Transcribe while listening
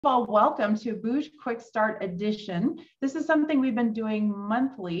all, welcome to Booj Quick Start Edition. This is something we've been doing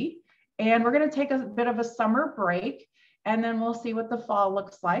monthly, and we're going to take a bit of a summer break, and then we'll see what the fall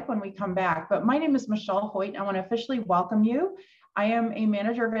looks like when we come back. But my name is Michelle Hoyt. I want to officially welcome you. I am a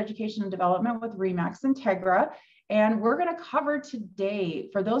manager of education and development with RE/MAX Integra, and we're going to cover today,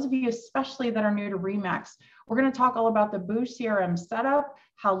 for those of you especially that are new to RE/MAX, we're going to talk all about the Booj CRM setup,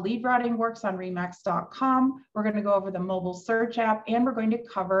 how lead routing works on remax.com. We're going to go over the mobile search app, and we're going to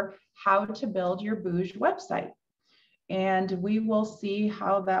cover how to build your Booj website. And we will see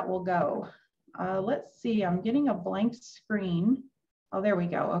how that will go. Let's see, I'm getting a blank screen. Oh, there we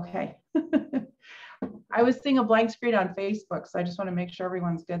go. Okay. I was seeing a blank screen on Facebook, so I just want to make sure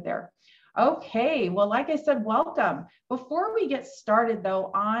everyone's good there. Okay, well, like I said, welcome. Before we get started,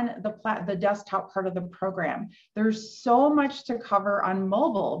 though, on the desktop part of the program, there's so much to cover on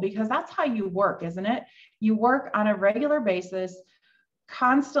mobile because that's how you work, isn't it? You work on a regular basis,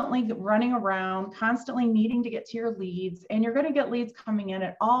 constantly running around, constantly needing to get to your leads, and you're going to get leads coming in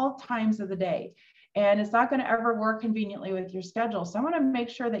at all times of the day. And it's not going to ever work conveniently with your schedule. So I want to make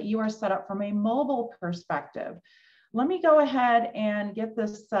sure that you are set up from a mobile perspective. Let me go ahead and get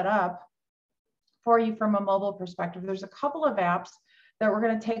this set up for you from a mobile perspective. There's a couple of apps that we're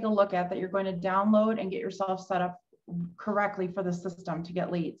going to take a look at that you're going to download and get yourself set up correctly for the system to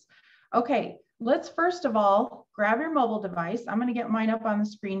get leads. Okay, let's first of all grab your mobile device. I'm going to get mine up on the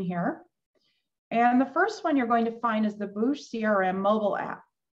screen here. And the first one you're going to find is the Booj CRM mobile app.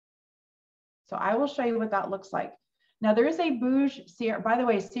 So I will show you what that looks like. Now there is a Booj CRM, by the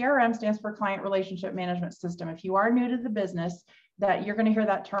way, CRM stands for Client Relationship Management System. If you are new to the business, that you're going to hear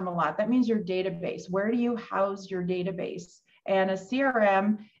that term a lot. That means your database. Where do you house your database? And a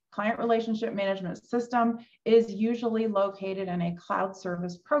CRM, Client Relationship Management System, is usually located in a cloud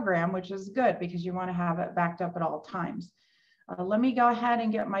service program, which is good because you want to have it backed up at all times. Let me go ahead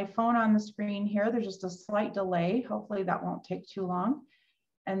and get my phone on the screen here. There's just a slight delay. Hopefully that won't take too long,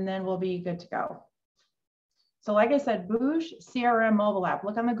 and then we'll be good to go. So like I said, Booj CRM mobile app.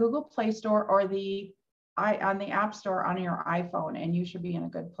 Look on the Google Play Store or on the App Store on your iPhone, and you should be in a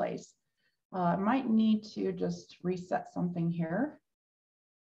good place. I might need to just reset something here.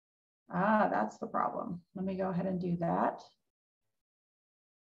 That's the problem. Let me go ahead and do that.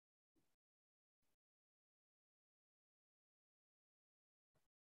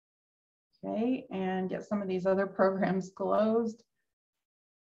 Okay, and get some of these other programs closed.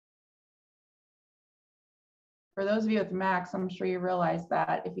 For those of you with Macs, I'm sure you realize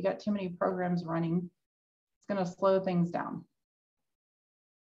that if you got too many programs running, it's going to slow things down.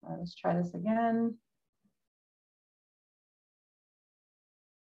 Let's try this again.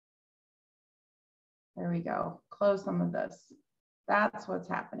 There we go. Close some of this. That's what's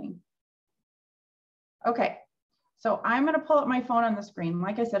happening. Okay, so I'm going to pull up my phone on the screen.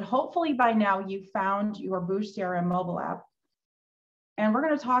 Like I said, hopefully by now you found your Booj CRM mobile app. And we're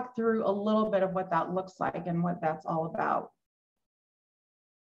going to talk through a little bit of what that looks like and what that's all about.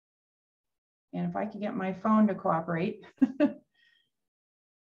 And if I could get my phone to cooperate.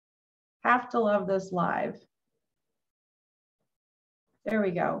 Have to love this live. There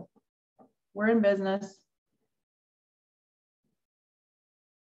we go. We're in business.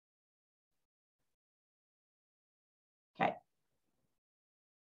 Okay.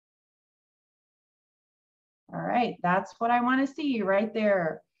 All right, that's what I want to see right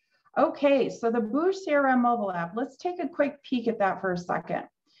there. Okay, so the Booj CRM mobile app, let's take a quick peek at that for a second.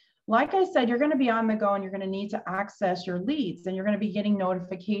 Like I said, you're going to be on the go and you're going to need to access your leads and you're going to be getting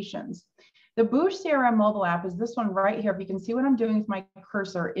notifications. The Booj CRM mobile app is this one right here. If you can see what I'm doing with my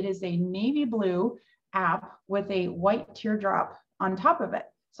cursor, it is a navy blue app with a white teardrop on top of it.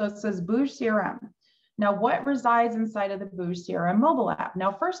 So it says Booj CRM. Now, what resides inside of the Booj CRM mobile app?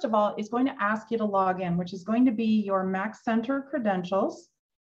 Now, first of all, it's going to ask you to log in, which is going to be your Max Center credentials.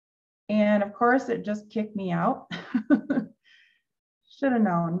 And of course, it just kicked me out. Should have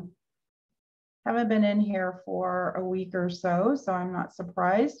known. Haven't been in here for a week or so, so I'm not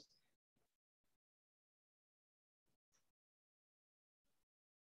surprised.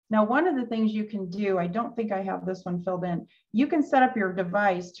 Now, one of the things you can do, I don't think I have this one filled in, you can set up your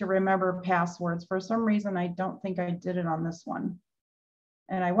device to remember passwords. For some reason, I don't think I did it on this one.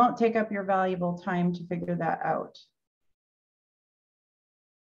 And I won't take up your valuable time to figure that out.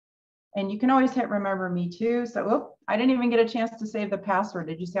 And you can always hit remember me too. So, whoop, I didn't even get a chance to save the password.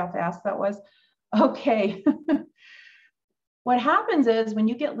 Did you see how fast that was? Okay. What happens is when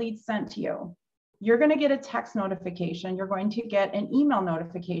you get leads sent to you, you're going to get a text notification. You're going to get an email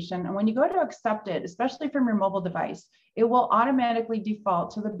notification. And when you go to accept it, especially from your mobile device, it will automatically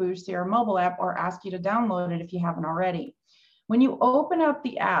default to the Booj CRM mobile app or ask you to download it if you haven't already. When you open up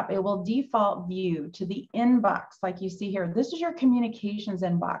the app, it will default view to the inbox like you see here. This is your communications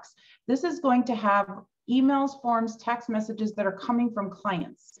inbox. This is going to have emails, forms, text messages that are coming from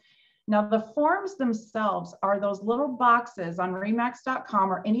clients. Now, the forms themselves are those little boxes on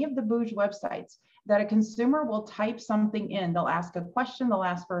remax.com or any of the booj websites that a consumer will type something in. They'll ask a question, they'll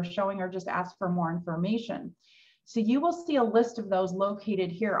ask for a showing, or just ask for more information. So you will see a list of those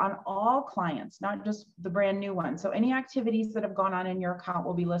located here on all clients, not just the brand new ones. So any activities that have gone on in your account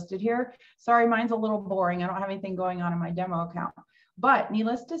will be listed here. Sorry, mine's a little boring. I don't have anything going on in my demo account. But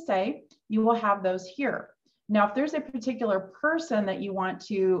needless to say, you will have those here. Now, if there's a particular person that you want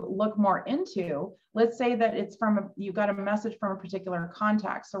to look more into, let's say that it's from, you got a message from a particular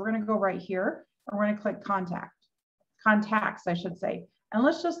contact. So we're going to go right here, and we're going to click contacts, I should say. And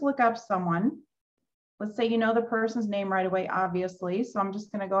let's just look up someone. Let's say you know the person's name right away, obviously. So I'm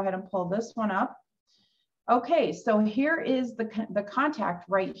just going to go ahead and pull this one up. Okay, so here is the contact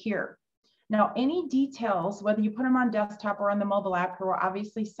right here. Now, any details, whether you put them on desktop or on the mobile app, will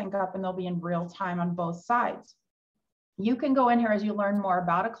obviously sync up and they'll be in real time on both sides. You can go in here as you learn more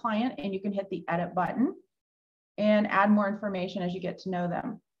about a client, and you can hit the edit button and add more information as you get to know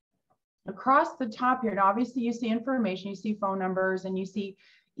them. Across the top here, now obviously you see information, you see phone numbers, and you see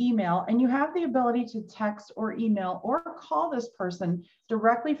email, and you have the ability to text or email or call this person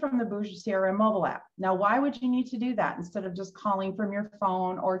directly from the booj CRM mobile app. Now, why would you need to do that instead of just calling from your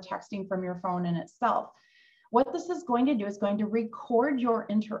phone or texting from your phone in itself? What this is going to do is going to record your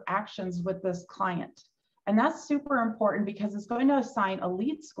interactions with this client. And that's super important because it's going to assign a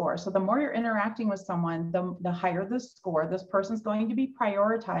lead score. So the more you're interacting with someone, the higher the score. This person's going to be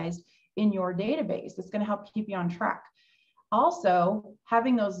prioritized in your database. It's going to help keep you on track. Also,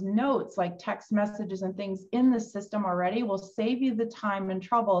 having those notes like text messages and things in the system already will save you the time and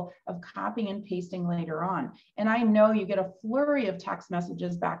trouble of copying and pasting later on. And I know you get a flurry of text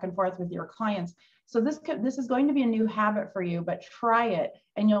messages back and forth with your clients. So this is going to be a new habit for you, but try it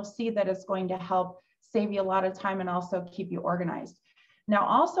and you'll see that it's going to help save you a lot of time and also keep you organized. Now,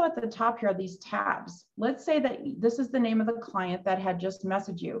 also at the top here are these tabs. Let's say that this is the name of the client that had just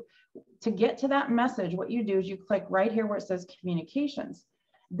messaged you. To get to that message, what you do is you click right here where it says communications.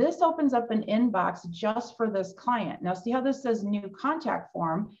 This opens up an inbox just for this client. Now, see how this says new contact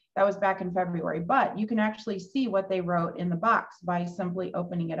form? That was back in February, but you can actually see what they wrote in the box by simply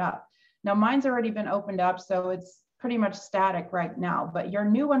opening it up. Now, mine's already been opened up, so it's pretty much static right now, but your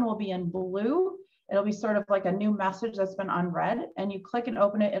new one will be in blue. It'll be sort of like a new message that's been unread, and you click and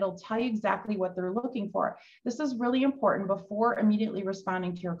open it. It'll tell you exactly what they're looking for. This is really important before immediately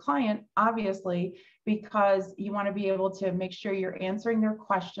responding to your client, obviously, because you want to be able to make sure you're answering their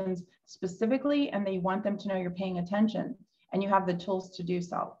questions specifically, and they want them to know you're paying attention, and you have the tools to do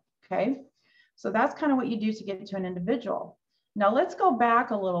so, okay? So that's kind of what you do to get to an individual. Now let's go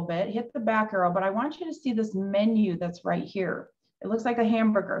back a little bit, hit the back arrow, but I want you to see this menu that's right here. It looks like a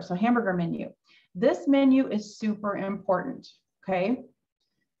hamburger, so hamburger menu. This menu is super important, okay?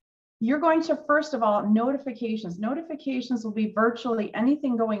 You're going to, first of all, notifications. Notifications will be virtually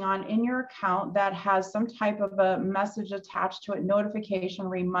anything going on in your account that has some type of a message attached to it, notification,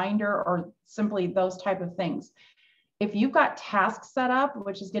 reminder, or simply those type of things. If you've got tasks set up,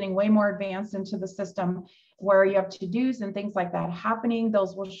 which is getting way more advanced into the system, where you have to-dos and things like that happening,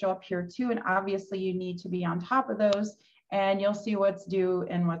 those will show up here too. And obviously you need to be on top of those, and you'll see what's due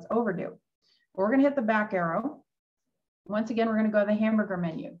and what's overdue. We're going to hit the back arrow. Once again, we're going to go to the hamburger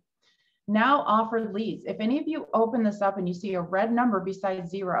menu. Now, offered leads. If any of you open this up and you see a red number beside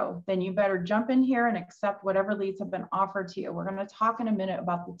 0, then you better jump in here and accept whatever leads have been offered to you. We're going to talk in a minute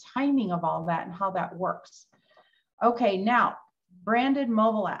about the timing of all that and how that works. Okay, now, branded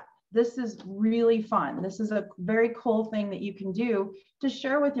mobile app. This is really fun. This is a very cool thing that you can do to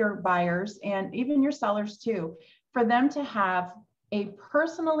share with your buyers and even your sellers too, for them to have a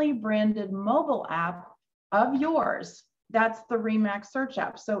personally branded mobile app of yours. That's the Remax search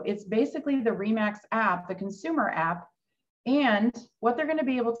app. So it's basically the Remax app, the consumer app. And what they're going to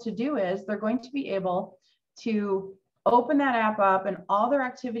be able to do is they're going to be able to open that app up, and all their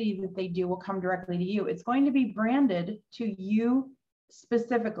activity that they do will come directly to you. It's going to be branded to you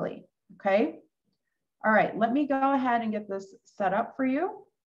specifically. Okay. All right. Let me go ahead and get this set up for you,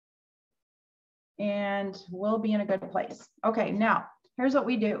 and we'll be in a good place. Okay, now here's what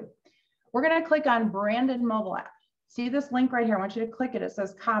we do. We're going to click on branded mobile app. See this link right here? I want you to click it. It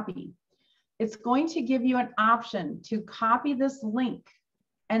says copy. It's going to give you an option to copy this link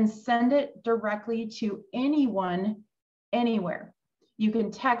and send it directly to anyone, anywhere. You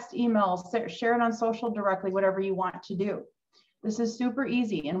can text, email, share it on social directly, whatever you want to do. This is super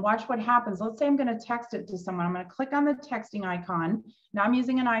easy, and watch what happens. Let's say I'm going to text it to someone. I'm going to click on the texting icon. Now I'm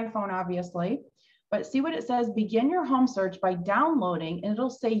using an iPhone, obviously, but see what it says, begin your home search by downloading, and it'll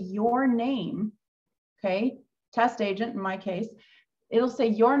say your name, okay? Test agent in my case. It'll say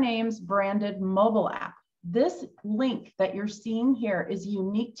your name's branded mobile app. This link that you're seeing here is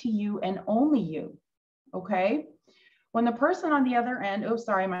unique to you and only you, okay? When the person on the other end, oh,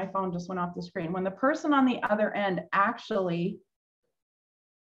 sorry, my phone just went off the screen. When the person on the other end actually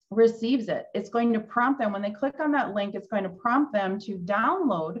receives it, it's going to prompt them. When they click on that link, it's going to prompt them to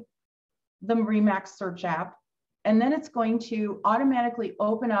download the RE/MAX search app, and then it's going to automatically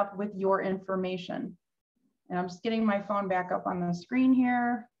open up with your information. And I'm just getting my phone back up on the screen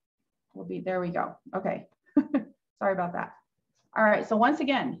here. There we go. Okay. Sorry about that. All right. So once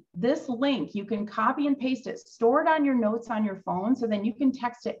again, this link, you can copy and paste it, store it on your notes on your phone, so then you can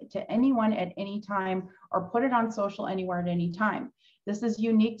text it to anyone at any time or put it on social anywhere at any time. This is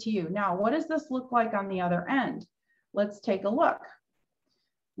unique to you. Now, what does this look like on the other end? Let's take a look.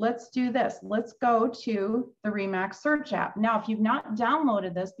 Let's do this. Let's go to the RE/MAX search app. Now, if you've not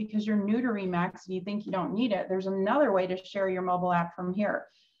downloaded this because you're new to RE/MAX and you think you don't need it, there's another way to share your mobile app from here.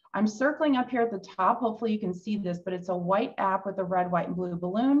 I'm circling up here at the top. Hopefully you can see this, but it's a white app with a red, white, and blue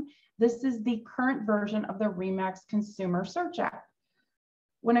balloon. This is the current version of the RE/MAX consumer search app.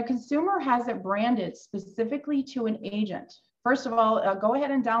 When a consumer has it branded specifically to an agent, first of all, go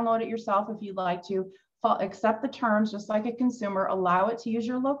ahead and download it yourself if you'd like to. Accept the terms just like a consumer, allow it to use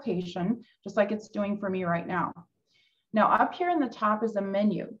your location, just like it's doing for me right now. Now up here in the top is a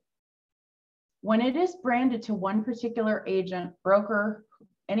menu. When it is branded to one particular agent, broker,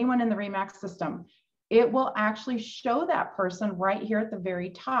 anyone in the RE/MAX system, it will actually show that person right here at the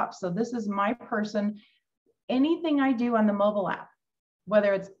very top. So this is my person. Anything I do on the mobile app,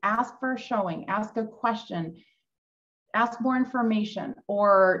 whether it's ask for a showing, ask a question, ask more information,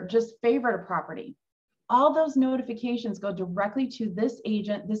 or just favorite a property, all those notifications go directly to this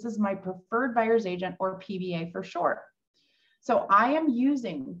agent. This is my preferred buyer's agent, or PBA for short. So I am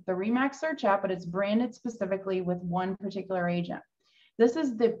using the RE/MAX search app, but it's branded specifically with one particular agent. This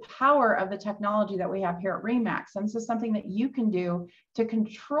is the power of the technology that we have here at RE/MAX. And this is something that you can do to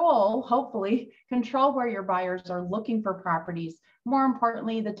control, hopefully, control where your buyers are looking for properties. More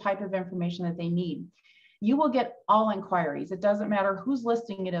importantly, the type of information that they need. You will get all inquiries. It doesn't matter whose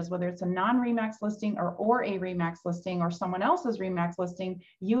listing it is, whether it's a non-RE/MAX listing or a RE/MAX listing or someone else's RE/MAX listing,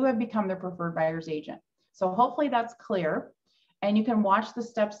 you have become their preferred buyer's agent. So hopefully that's clear. And you can watch the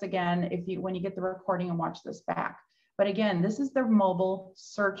steps again when you get the recording and watch this back. But again, this is their mobile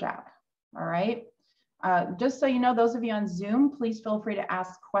search app. All right. Just so you know, those of you on Zoom, please feel free to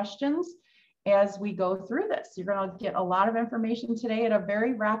ask questions as we go through this. You're going to get a lot of information today at a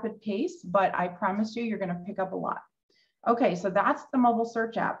very rapid pace, but I promise you're going to pick up a lot. Okay, so that's the mobile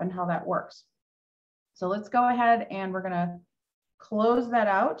search app and how that works. So let's go ahead and we're going to close that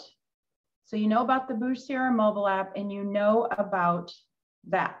out. So you know about the booj CRM mobile app and you know about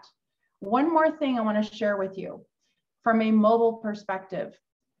that. One more thing I want to share with you from a mobile perspective.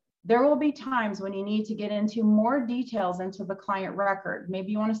 There will be times when you need to get into more details into the client record.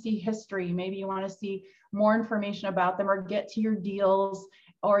 Maybe you want to see history. Maybe you want to see more information about them or get to your deals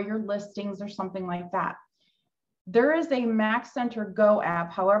or your listings or something like that. There is a MAX Center Go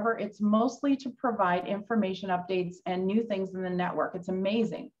app. However, it's mostly to provide information updates and new things in the network. It's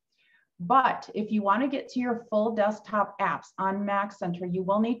amazing. But if you want to get to your full desktop apps on MAX Center, you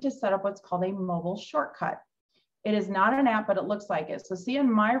will need to set up what's called a mobile shortcut. It is not an app, but it looks like it. So see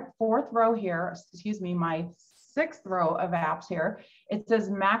in my fourth row here, excuse me, my sixth row of apps here, it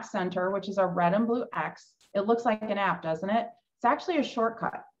says MAX Center, which is a red and blue X. It looks like an app, doesn't it? It's actually a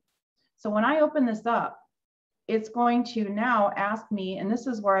shortcut. So when I open this up, it's going to now ask me, and this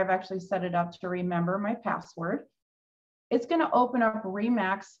is where I've actually set it up to remember my password. It's going to open up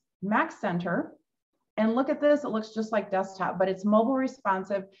RE/MAX MAX Center. And look at this, it looks just like desktop, but it's mobile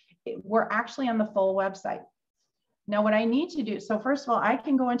responsive. We're actually on the full website. Now what I need to do, so first of all, I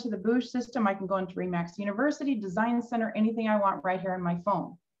can go into the booj system, I can go into RE/MAX University, Design Center, anything I want right here on my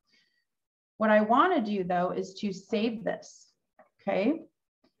phone. What I want to do though is to save this, okay?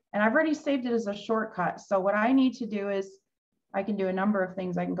 And I've already saved it as a shortcut. So what I need to do is, I can do a number of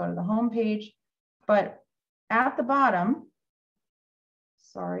things. I can go to the home page, but at the bottom,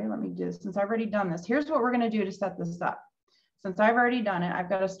 sorry, let me do this. Since I've already done this, here's what we're going to do to set this up. Since I've already done it, I've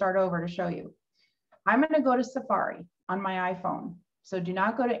got to start over to show you. I'm going to go to Safari on my iPhone. So do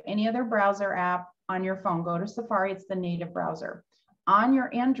not go to any other browser app on your phone. Go to Safari. It's the native browser. On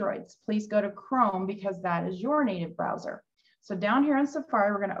your Androids, please go to Chrome because that is your native browser. So down here in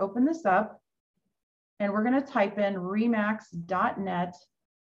Safari, we're going to open this up. and we're going to type in remax.net,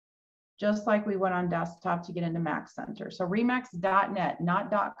 just like we would on desktop to get into Max Center. So remax.net,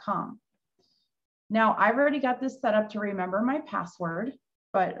 not .com. Now I've already got this set up to remember my password,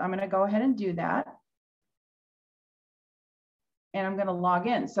 but I'm going to go ahead and do that. And I'm going to log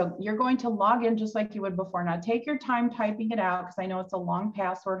in. So you're going to log in just like you would before. Now take your time typing it out because I know it's a long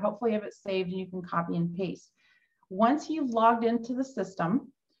password. Hopefully you have it saved and you can copy and paste. Once you've logged into the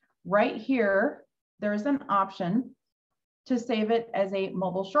system, right here, there's an option to save it as a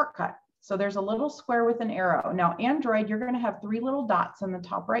mobile shortcut. So there's a little square with an arrow. Now Android, you're going to have 3 little dots in the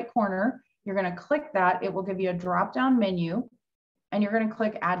top right corner. You're going to click that. It will give you a drop-down menu and you're going to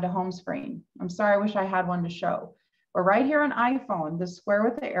click add to home screen. I'm sorry, I wish I had one to show. But right here on iPhone, the square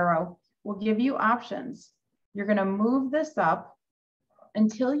with the arrow will give you options. You're going to move this up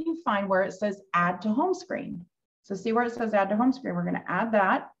until you find where it says add to home screen. So see where it says add to home screen. We're going to add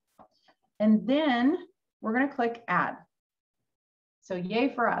that. And then we're going to click add. So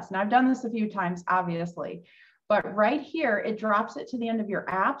yay for us. Now I've done this a few times, obviously, but right here, it drops it to the end of your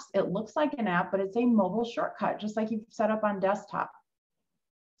apps. It looks like an app, but it's a mobile shortcut, just like you've set up on desktop.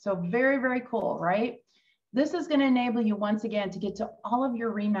 So very, very cool, right? This is going to enable you once again to get to all of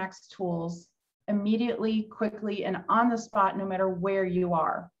your Remax tools immediately, quickly, and on the spot, no matter where you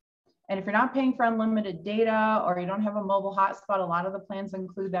are. And if you're not paying for unlimited data or you don't have a mobile hotspot, a lot of the plans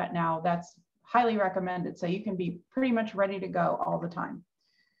include that now. That's highly recommended. So you can be pretty much ready to go all the time.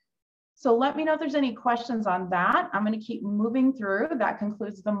 So let me know if there's any questions on that. I'm going to keep moving through. That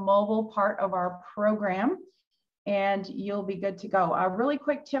concludes the mobile part of our program, and you'll be good to go. A really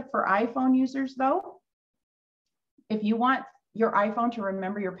quick tip for iPhone users, though. If you want your iPhone to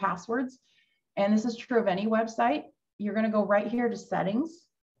remember your passwords, and this is true of any website, you're going to go right here to settings.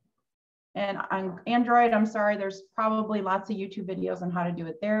 And on Android, I'm sorry, there's probably lots of YouTube videos on how to do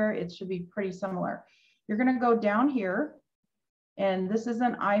it there. It should be pretty similar. You're going to go down here, and this is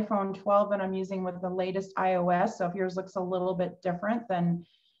an iPhone 12 that I'm using with the latest iOS. So if yours looks a little bit different, then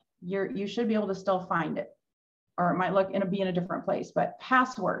you should be able to still find it, or it might be in a different place. But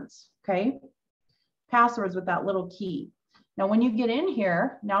passwords, okay? Passwords with that little key. Now, when you get in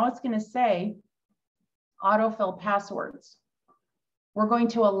here, now it's going to say autofill passwords. We're going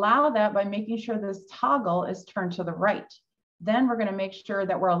to allow that by making sure this toggle is turned to the right. Then we're going to make sure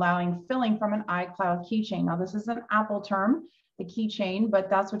that we're allowing filling from an iCloud keychain. Now, this is an Apple term, the keychain, but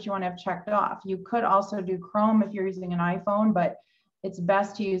that's what you want to have checked off. You could also do Chrome if you're using an iPhone, but it's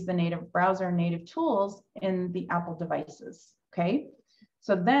best to use the native browser, native tools in the Apple devices, okay?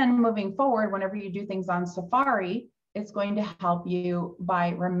 So then moving forward, whenever you do things on Safari, it's going to help you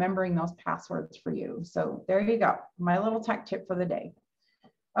by remembering those passwords for you. So there you go, my little tech tip for the day.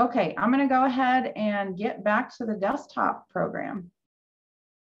 Okay, I'm going to go ahead and get back to the desktop program.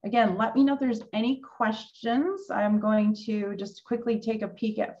 Again, let me know if there's any questions. I'm going to just quickly take a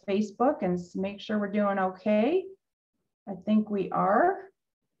peek at Facebook and make sure we're doing okay. I think we are.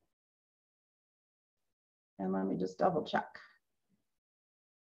 And let me just double check.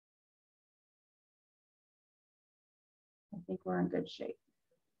 I think we're in good shape.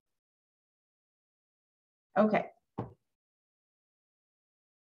 Okay.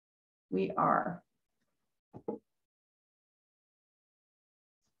 We are.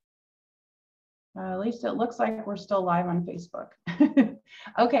 At least it looks like we're still live on Facebook.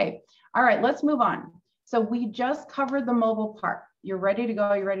 Okay, all right, let's move on. So we just covered the mobile part. You're ready to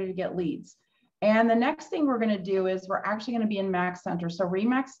go, you're ready to get leads. And the next thing we're gonna do is we're actually gonna be in Max Center, so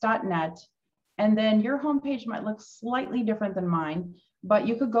remax.net, and then your homepage might look slightly different than mine, but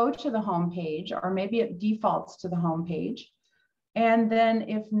you could go to the homepage, or maybe it defaults to the homepage. And then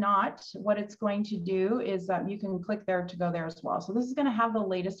if not, what it's going to do is you can click there to go there as well. So this is going to have the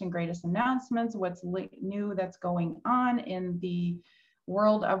latest and greatest announcements, what's new that's going on in the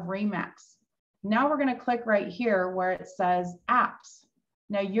world of Remax. Now we're going to click right here where it says apps.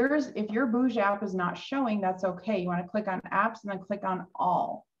 Now yours, if your booj app is not showing, that's okay. You want to click on apps and then click on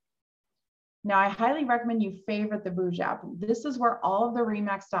all. Now, I highly recommend you favorite the booj app. This is where all of the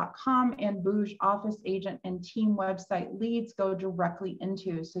remax.com and booj office agent and team website leads go directly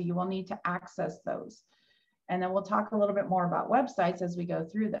into, so you will need to access those. And then we'll talk a little bit more about websites as we go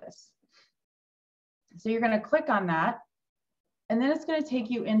through this. So you're going to click on that, and then it's going to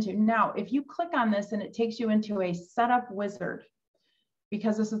take you into, now, if you click on this and it takes you into a setup wizard,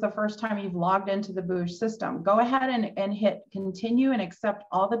 because this is the first time you've logged into the booj system, go ahead and hit continue and accept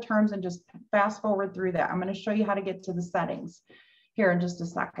all the terms and just fast forward through that. I'm going to show you how to get to the settings here in just a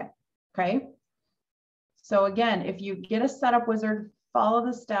second. Okay. So again, if you get a setup wizard, follow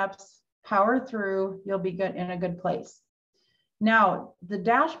the steps, power through, you'll be good in a good place. Now, the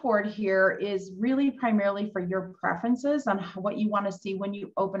dashboard here is really primarily for your preferences on what you want to see when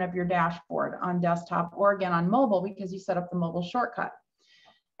you open up your dashboard on desktop or again on mobile, because you set up the mobile shortcut.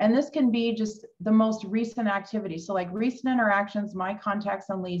 And this can be just the most recent activity. So like recent interactions, my contacts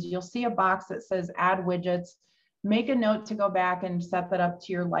and leads, you'll see a box that says add widgets. Make a note to go back and set that up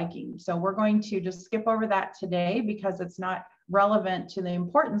to your liking. So we're going to just skip over that today because it's not relevant to the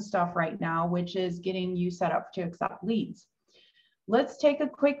important stuff right now, which is getting you set up to accept leads. Let's take a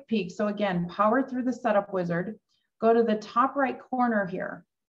quick peek. So again, power through the setup wizard, go to the top right corner here.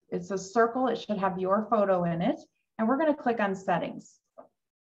 It's a circle, it should have your photo in it. And we're gonna click on settings.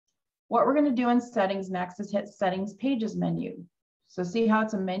 What we're gonna do in settings next is hit settings pages menu. So see how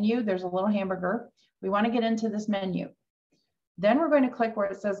it's a menu, there's a little hamburger. We wanna get into this menu. Then we're going to click where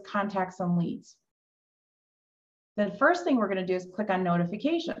it says contacts and leads. The first thing we're gonna do is click on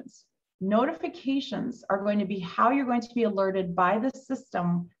notifications. Notifications are going to be how you're going to be alerted by the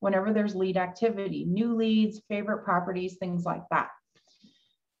system whenever there's lead activity, new leads, favorite properties, things like that.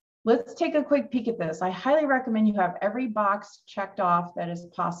 Let's take a quick peek at this. I highly recommend you have every box checked off that is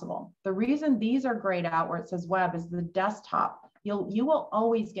possible. The reason these are grayed out where it says web is the desktop. You will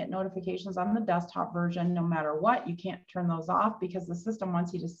always get notifications on the desktop version no matter what. You can't turn those off because the system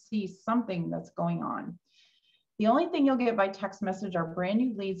wants you to see something that's going on. The only thing you'll get by text message are brand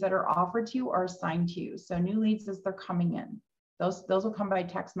new leads that are offered to you or assigned to you. So new leads as they're coming in. Those will come by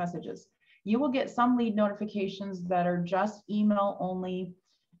text messages. You will get some lead notifications that are just email only.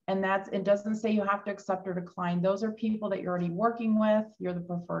 And it doesn't say you have to accept or decline. Those are people that you're already working with. You're the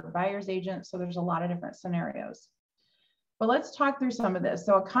preferred buyer's agent. So there's a lot of different scenarios. But let's talk through some of this.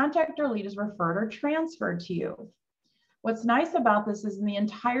 So a contact or lead is referred or transferred to you. What's nice about this is in the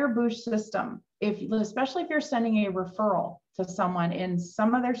entire booj system, especially if you're sending a referral to someone in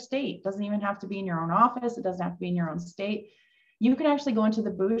some other state, doesn't even have to be in your own office, it doesn't have to be in your own state. You can actually go into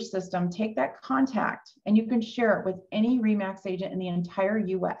the booj system, take that contact, and you can share it with any RE/MAX agent in the entire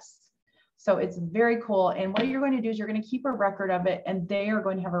US. So it's very cool. And what you're going to do is you're going to keep a record of it, and they are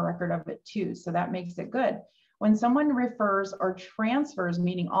going to have a record of it too. So that makes it good. When someone refers or transfers,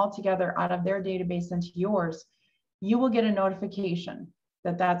 meaning altogether out of their database into yours, you will get a notification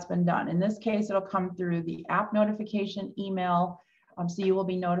that that's been done. In this case, it'll come through the app notification, email, so you will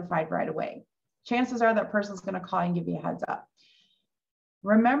be notified right away. Chances are that person's going to call and give you a heads up.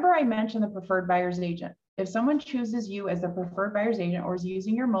 Remember, I mentioned the preferred buyer's agent. If someone chooses you as the preferred buyer's agent or is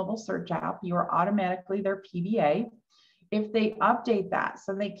using your mobile search app, you are automatically their PBA. If they update that,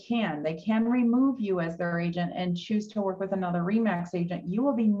 so they can remove you as their agent and choose to work with another RE/MAX agent, you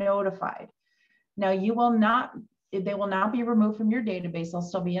will be notified. Now, they will not be removed from your database. They'll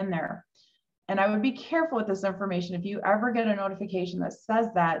still be in there. And I would be careful with this information. If you ever get a notification that says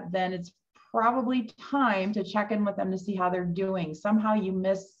that, then it's probably time to check in with them to see how they're doing. Somehow you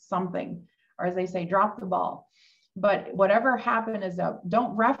missed something, or as they say, drop the ball. But whatever happened is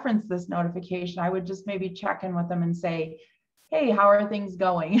don't reference this notification. I would just maybe check in with them and say, hey, how are things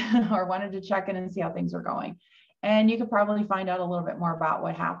going? Or wanted to check in and see how things are going. And you could probably find out a little bit more about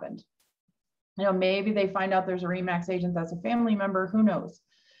what happened. Maybe they find out there's a RE/MAX agent that's a family member, who knows?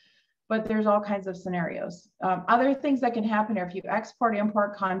 But there's all kinds of scenarios. Other things that can happen are if you export,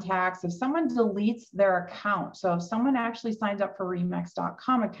 import contacts, if someone deletes their account. So if someone actually signs up for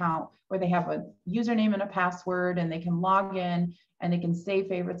remax.com account where they have a username and a password and they can log in and they can save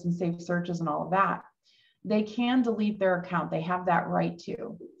favorites and save searches and all of that, they can delete their account. They have that right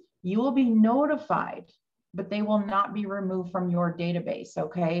to. You will be notified, but they will not be removed from your database,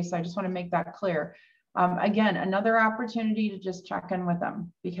 okay? So I just wanna make that clear. Again, another opportunity to just check in with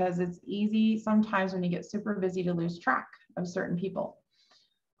them because it's easy sometimes when you get super busy to lose track of certain people.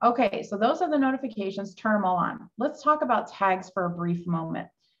 Okay, so those are the notifications, turn them all on. Let's talk about tags for a brief moment.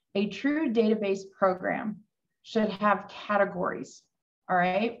 A true database program should have categories, all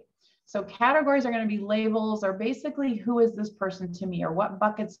right? So categories are gonna be labels or basically who is this person to me or what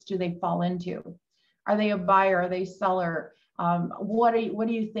buckets do they fall into? Are they a buyer? Are they a seller? What are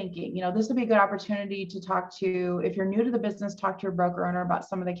you thinking? This would be a good opportunity to talk to, if you're new to the business, talk to your broker owner about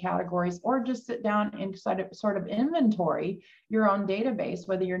some of the categories, or just sit down and sort of inventory your own database,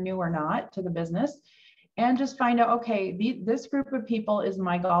 whether you're new or not to the business, and just find out, okay, this group of people is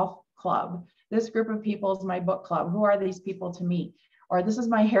my golf club. This group of people is my book club. Who are these people to me? Or this is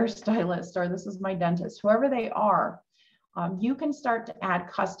my hairstylist, or this is my dentist, whoever they are. You can start to add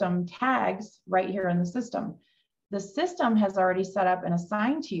custom tags right here in the system. The system has already set up and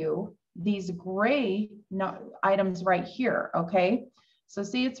assigned to you these gray items right here, okay? So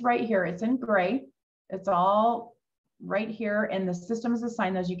see, it's right here, it's in gray. It's all right here, and the system has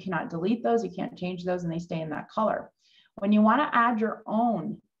assigned those. You cannot delete those, you can't change those, and they stay in that color. When you want to add your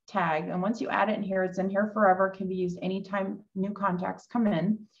own tag, and once you add it in here, it's in here forever, can be used anytime new contacts come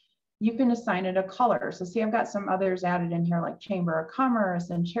in. You can assign it a color. So see, I've got some others added in here like Chamber of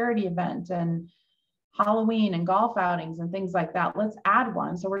Commerce and charity event and Halloween and golf outings and things like that. Let's add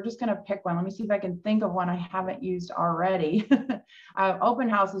one. So we're just going to pick one. Let me see if I can think of one I haven't used already. Open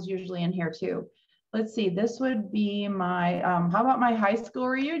house is usually in here too. Let's see, this would be my, how about my high school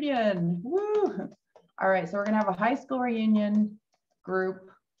reunion? Woo! All right, so we're going to have a high school reunion group.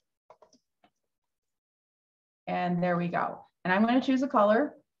 And there we go. And I'm going to choose a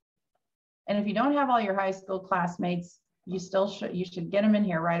color. And if you don't have all your high school classmates, you should get them in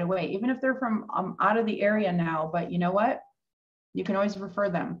here right away, even if they're from out of the area now. But you know what? You can always refer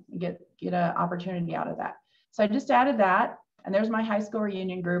them and get an opportunity out of that. So I just added that, and there's my high school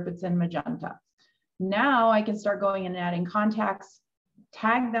reunion group. It's in magenta. Now I can start going and adding contacts,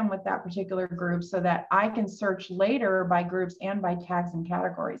 tag them with that particular group so that I can search later by groups and by tags and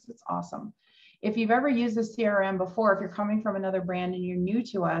categories. It's awesome. If you've ever used a CRM before, if you're coming from another brand and you're new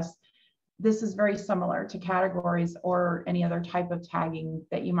to us, this is very similar to categories or any other type of tagging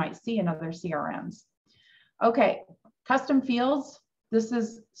that you might see in other CRMs. Okay, custom fields. This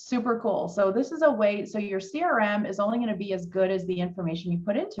is super cool. So this is a way, so your CRM is only going to be as good as the information you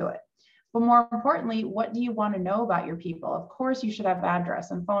put into it. But more importantly, what do you want to know about your people? Of course, you should have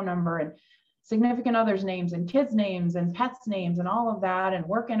address and phone number and significant others' names and kids' names and pets' names and all of that, and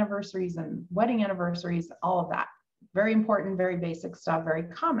work anniversaries and wedding anniversaries, all of that. Very important, very basic stuff, very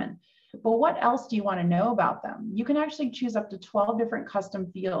common. But what else do you want to know about them? You can actually choose up to 12 different custom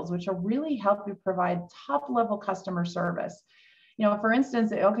fields, which will really help you provide top-level customer service. You know, for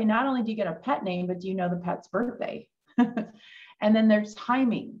instance, okay, not only do you get a pet name, but do you know the pet's birthday? And then there's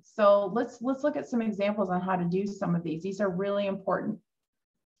timing. So let's look at some examples on how to do some of these. These are really important.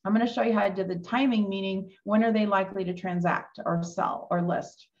 I'm going to show you how I did the timing, meaning when are they likely to transact or sell or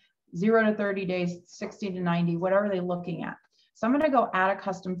list? 0 to 30 days, 60 to 90, whatever they're looking at. So I'm going to go add a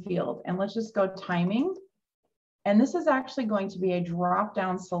custom field, and let's just go timing. And this is actually going to be a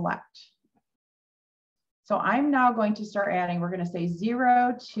drop-down select. So I'm now going to start adding, we're going to say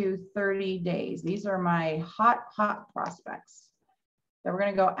 0 to 30 days. These are my hot prospects. Then we're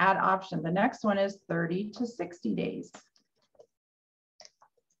going to go add option. The next one is 30 to 60 days.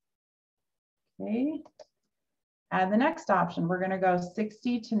 Okay. Add the next option. We're going to go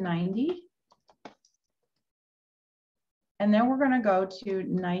 60 to 90. And then we're going to go to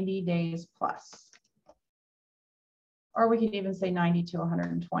 90 days plus. Or we could even say 90 to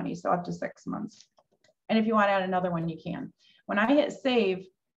 120, so up to 6 months. And if you want to add another one, you can. When I hit save,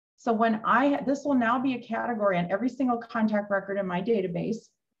 so this will now be a category on every single contact record in my database.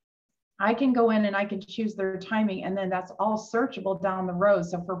 I can go in and I can choose their timing, and then that's all searchable down the road.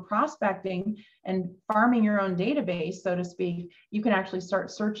 So for prospecting and farming your own database, so to speak, you can actually start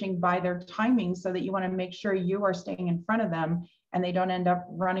searching by their timing so that you want to make sure you are staying in front of them and they don't end up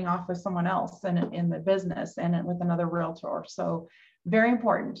running off with someone else in the business and with another realtor. So very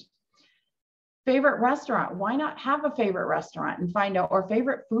important. Favorite restaurant. Why not have a favorite restaurant and find out, or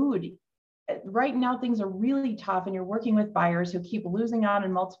favorite food? Right now, things are really tough and you're working with buyers who keep losing out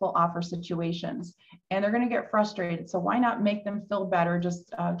in multiple offer situations and they're going to get frustrated. So why not make them feel better?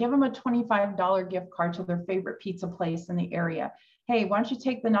 Just give them a $25 gift card to their favorite pizza place in the area. Hey, why don't you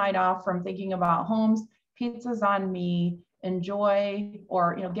take the night off from thinking about homes? Pizza's on me. Enjoy,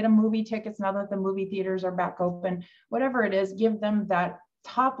 or get a movie tickets now that the movie theaters are back open. Whatever it is, give them that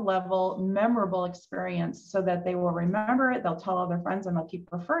top level memorable experience so that they will remember it, they'll tell all their friends, and they'll keep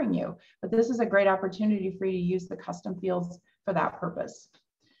referring you. But this is a great opportunity for you to use the custom fields for that purpose.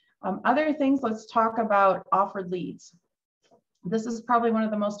 Other things, let's talk about offered leads. This is probably one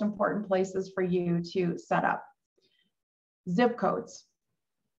of the most important places for you to set up. Zip codes.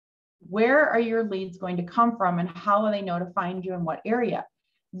 Where are your leads going to come from, and how will they know to find you in what area?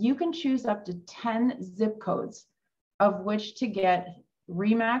 You can choose up to 10 zip codes of which to get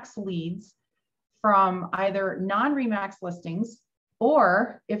RE/MAX leads from either non-RE/MAX listings,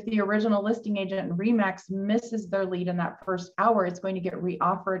 or if the original listing agent in RE/MAX misses their lead in that first hour, it's going to get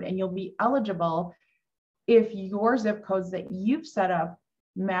re-offered, and you'll be eligible if your zip codes that you've set up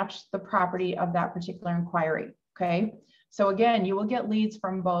match the property of that particular inquiry. Okay, so again, you will get leads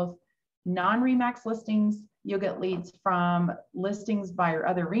from both non-RE/MAX listings. You'll get leads from listings by your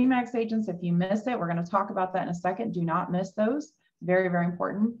other RE/MAX agents. If you miss it, we're going to talk about that in a second. Do not miss those. Very, very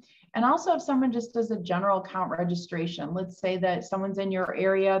important. And also, if someone just does a general account registration, let's say that someone's in your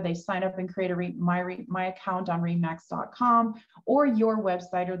area, they sign up and create a my account on remax.com or your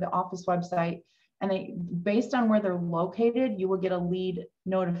website or the office website, and they, based on where they're located, you will get a lead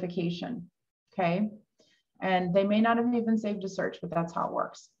notification. Okay. And they may not have even saved a search, but that's how it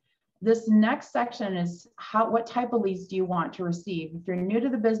works. This next section is what type of leads do you want to receive? If you're new to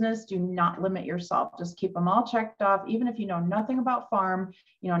the business, do not limit yourself. Just keep them all checked off. Even if you know nothing about farm,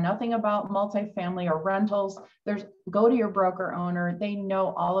 you know nothing about multifamily or rentals, go to your broker owner. They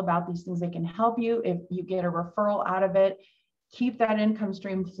know all about these things. They can help you if you get a referral out of it. Keep that income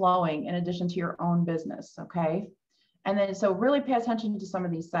stream flowing in addition to your own business, okay? And then, so really pay attention to some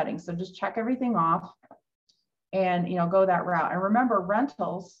of these settings. So just check everything off and, you know, go that route. And remember,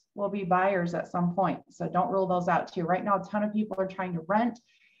 rentals will be buyers at some point. So don't rule those out too. Right now, a ton of people are trying to rent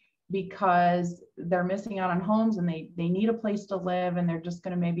because they're missing out on homes and they need a place to live, and they're just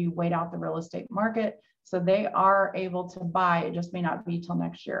going to maybe wait out the real estate market. So they are able to buy. It just may not be till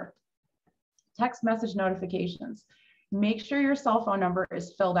next year. Text message notifications. Make sure your cell phone number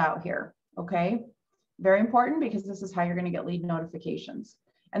is filled out here, okay? Very important, because this is how you're going to get lead notifications.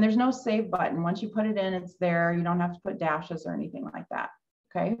 And there's no save button. Once you put it in, it's there. You don't have to put dashes or anything like that,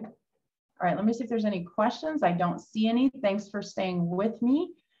 okay? All right, let me see if there's any questions. I don't see any. Thanks for staying with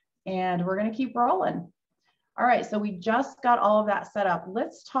me, and we're going to keep rolling. All right, so we just got all of that set up.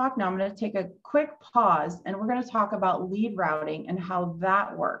 Let's talk now. I'm going to take a quick pause, and we're going to talk about lead routing and how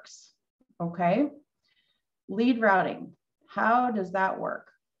that works, okay? Lead routing, how does that work?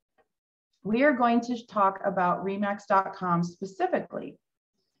 We are going to talk about remax.com specifically.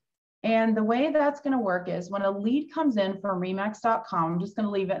 And the way that's going to work is when a lead comes in from remax.com, I'm just going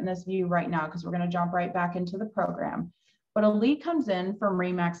to leave it in this view right now because we're going to jump right back into the program. But a lead comes in from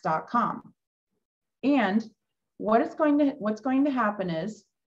remax.com. And what's going to happen is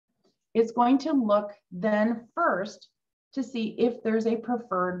it's going to look then first to see if there's a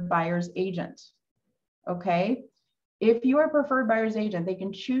preferred buyer's agent. Okay, if you are a preferred buyer's agent, they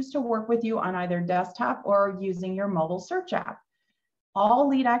can choose to work with you on either desktop or using your mobile search app. All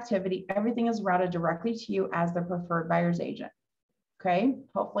lead activity, everything is routed directly to you as the preferred buyer's agent. Okay,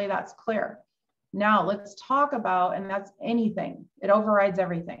 hopefully that's clear. Now let's talk about, and that's anything, it overrides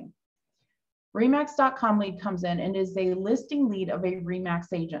everything. Remax.com lead comes in and is a listing lead of a Remax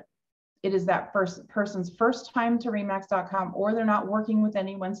agent. It is that person's first time to Remax.com, or they're not working with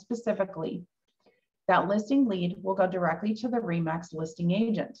anyone specifically. That listing lead will go directly to the Remax listing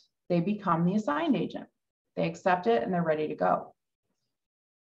agent. They become the assigned agent. They accept it and they're ready to go.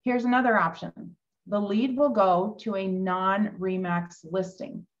 Here's another option. The lead will go to a non-Remax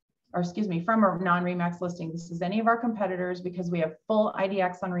listing, or excuse me, from a non-Remax listing. This is any of our competitors because we have full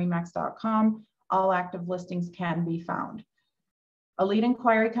IDX on Remax.com. All active listings can be found. A lead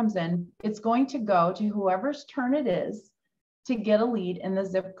inquiry comes in. It's going to go to whoever's turn it is to get a lead in the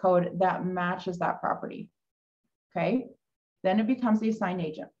zip code that matches that property, okay? Then it becomes the assigned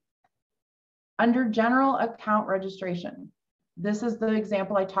agent. Under general account registration, this is the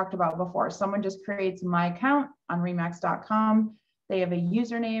example I talked about before. Someone just creates my account on remax.com. They have a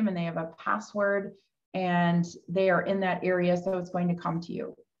username and they have a password, and they are in that area, so it's going to come to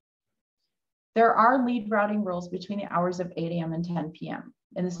you. There are lead routing rules between the hours of 8 a.m. and 10 p.m.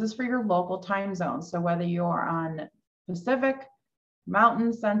 And this is for your local time zone. So whether you're on Pacific,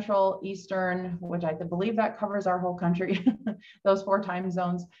 Mountain, Central, Eastern, which I believe that covers our whole country, those 4 time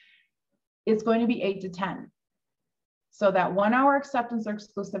zones, it's going to be 8 to 10. So that 1 hour acceptance or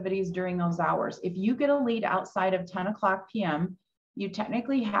exclusivity is during those hours. If you get a lead outside of 10 o'clock p.m., you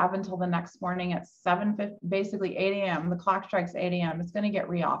technically have until the next morning at basically 8 a.m. The clock strikes 8 a.m. It's going to get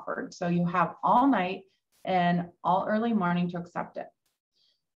reoffered. So you have all night and all early morning to accept it.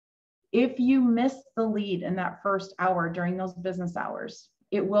 If you miss the lead in that first hour during those business hours,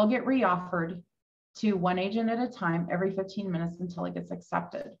 it will get reoffered to 1 agent at a time every 15 minutes until it gets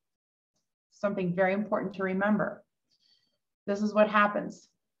accepted. Something very important to remember. This is what happens.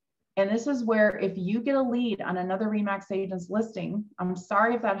 And this is where if you get a lead on another Remax agent's listing, I'm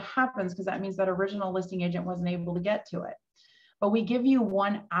sorry if that happens because that means that original listing agent wasn't able to get to it. But we give you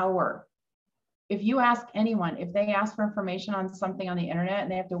 1 hour. If you ask anyone, if they ask for information on something on the internet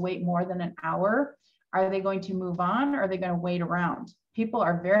and they have to wait more than an hour, are they going to move on or are they going to wait around? People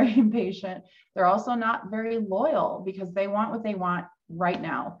are very impatient. They're also not very loyal because they want what they want right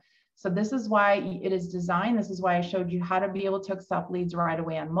now. So this is why it is designed. This is why I showed you how to be able to accept leads right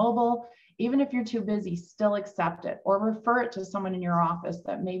away on mobile. Even if you're too busy, still accept it or refer it to someone in your office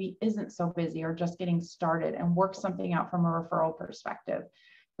that maybe isn't so busy or just getting started, and work something out from a referral perspective.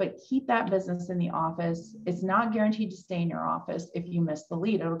 But keep that business in the office. It's not guaranteed to stay in your office. If you miss the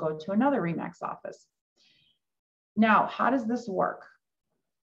lead, it'll go to another Remax office. Now, how does this work?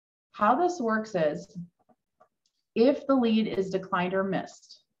 How this works is if the lead is declined or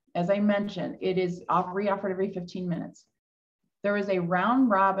missed, as I mentioned, it is reoffered every 15 minutes. There is a round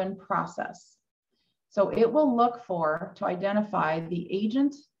robin process. So it will look to identify the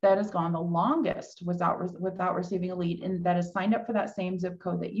agent that has gone the longest without receiving a lead and that is signed up for that same zip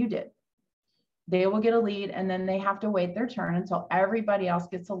code that you did. They will get a lead and then they have to wait their turn until everybody else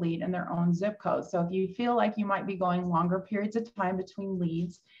gets a lead in their own zip code. So if you feel like you might be going longer periods of time between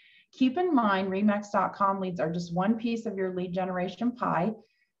leads, keep in mind Remax.com leads are just one piece of your lead generation pie.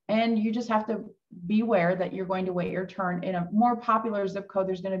 And you just have to be aware that you're going to wait your turn. In a more popular zip code,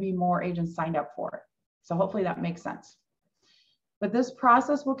 there's going to be more agents signed up for it. So hopefully that makes sense. But this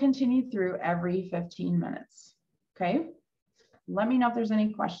process will continue through every 15 minutes. Okay. Let me know if there's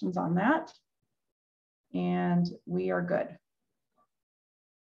any questions on that. And we are good.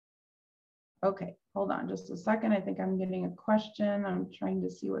 Okay, hold on just a second. I think I'm getting a question. I'm trying to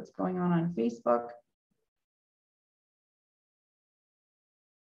see what's going on Facebook.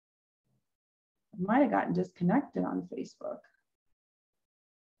 I might have gotten disconnected on Facebook.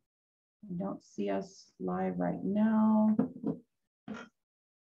 I don't see us live right now. Let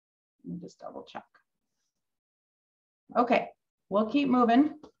me just double check. Okay, we'll keep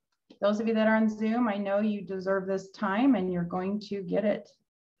moving. Those of you that are on Zoom, I know you deserve this time and you're going to get it.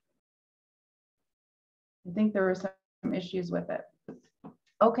 I think there were some issues with it.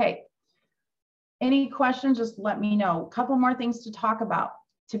 Okay. Any questions, just let me know. A couple more things to talk about.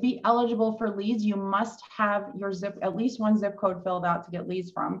 To be eligible for leads, you must have your at least one zip code filled out to get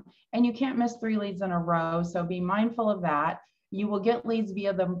leads from, and you can't miss 3 leads in a row. So be mindful of that. You will get leads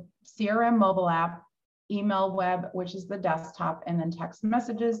via the CRM mobile app, email, web, which is the desktop, and then text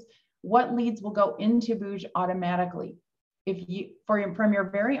messages. What leads will go into booj automatically? If you, from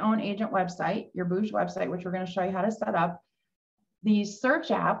your very own agent website, your booj website, which we're going to show you how to set up, the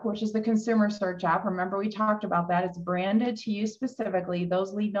search app, which is the consumer search app, remember we talked about that, it's branded to you specifically.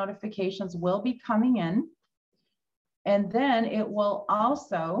 Those lead notifications will be coming in. And then it will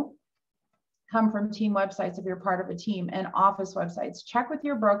also come from team websites if you're part of a team, and office websites. Check with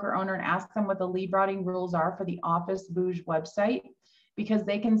your broker owner and ask them what the lead routing rules are for the office booj website, because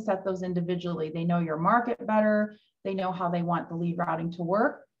they can set those individually. They know your market better. They know how they want the lead routing to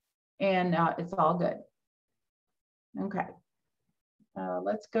work, and it's all good. Okay.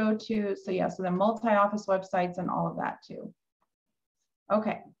 Let's go to, so the multi-office websites and all of that too.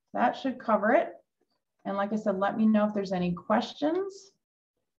 Okay, that should cover it. And like I said, let me know if there's any questions.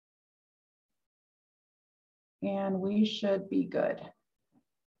 And we should be good.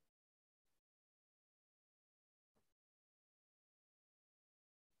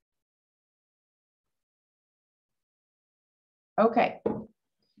 Okay.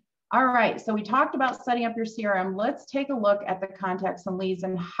 All right, so we talked about setting up your CRM. Let's take a look at the contacts and leads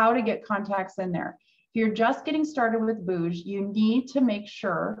and how to get contacts in there. If you're just getting started with booj, you need to make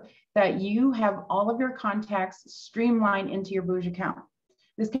sure that you have all of your contacts streamlined into your booj account.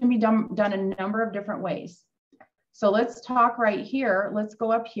 This can be done a number of different ways. So let's talk right here. Let's go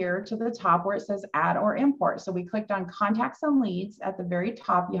up here to the top where it says add or import. So we clicked on contacts and leads at the very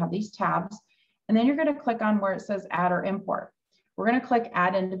top. You have these tabs, and then you're going to click on where it says add or import. We're going to click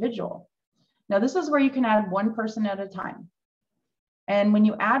add individual. Now this is where you can add one person at a time. And when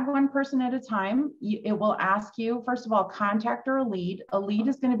you add one person at a time, it will ask you, first of all, contact or a lead. A lead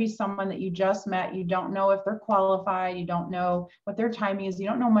is going to be someone that you just met. You don't know if they're qualified. You don't know what their timing is. You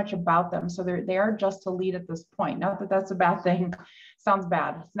don't know much about them. So they are just a lead at this point. Not that that's a bad thing. Sounds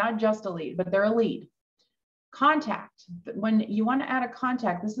bad. It's not just a lead, but they're a lead. Contact. When you want to add a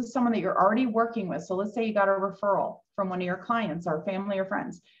contact, this is someone that you're already working with. So let's say you got a referral from one of your clients or family or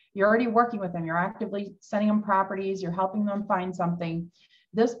friends. You're already working with them. You're actively sending them properties. You're helping them find something.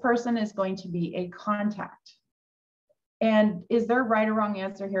 This person is going to be a contact. And is there a right or wrong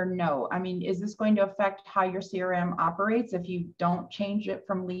answer here? No. I mean, is this going to affect how your CRM operates if you don't change it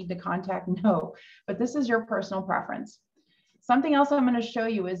from lead to contact? No, but this is your personal preference. Something else I'm going to show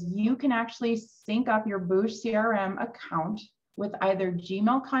you is you can actually sync up your booj CRM account with either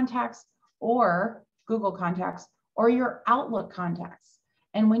Gmail contacts or Google contacts or your Outlook contacts.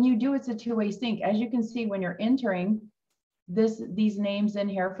 And when you do, it's a two-way sync. As you can see, when you're entering these names in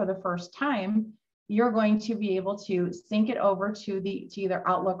here for the first time, you're going to be able to sync it over to either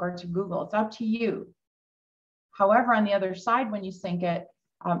Outlook or to Google. It's up to you. However, on the other side, when you sync it,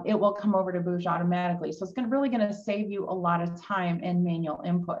 it will come over to booj automatically. So it's really going to save you a lot of time and manual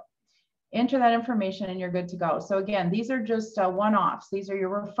input. Enter that information and you're good to go. So again, these are just one-offs. These are your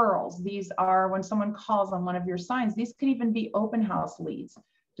referrals. These are when someone calls on one of your signs. These could even be open house leads,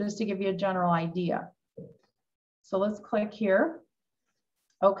 just to give you a general idea. So let's click here.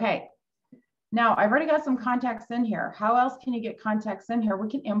 Okay. Now I've already got some contacts in here. How else can you get contacts in here? We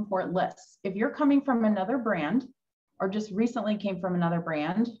can import lists. If you're coming from another brand or just recently came from another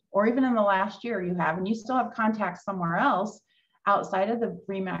brand, or even in the last year you have, and you still have contacts somewhere else outside of the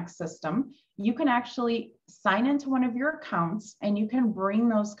Remax system, you can actually sign into one of your accounts and you can bring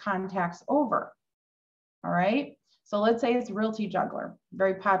those contacts over. All right. So let's say it's Realty Juggler,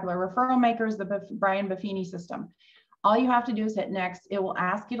 very popular. Referral Makers, the Brian Buffini system. All you have to do is hit next. It will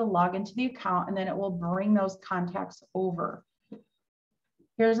ask you to log into the account and then it will bring those contacts over.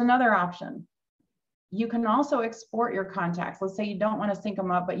 Here's another option. You can also export your contacts. Let's say you don't want to sync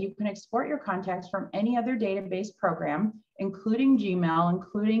them up, but you can export your contacts from any other database program, including Gmail,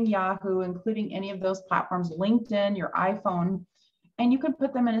 including Yahoo, including any of those platforms, LinkedIn, your iPhone, and you can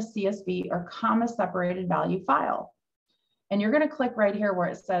put them in a CSV or comma separated value file. And you're going to click right here where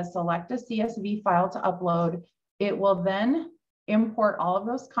it says select a CSV file to upload. It will then import all of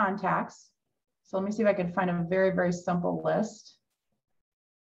those contacts. So let me see if I can find a very, very simple list.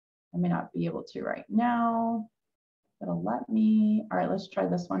 I may not be able to right now. It'll let me. All right, let's try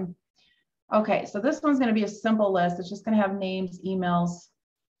this one. Okay, so this one's going to be a simple list. It's just going to have names, emails,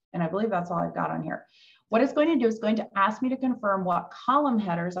 and I believe that's all I've got on here. What it's going to do is going to ask me to confirm what column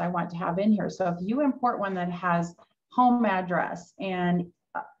headers I want to have in here. So if you import one that has home address and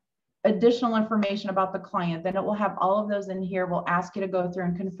additional information about the client, then it will have all of those in here. We'll ask you to go through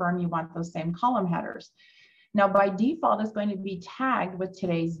and confirm you want those same column headers. Now, by default, it's going to be tagged with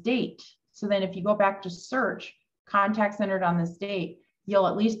today's date. So then if you go back to search contacts entered on this date, you'll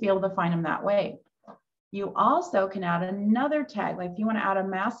at least be able to find them that way. You also can add another tag, like if you want to add a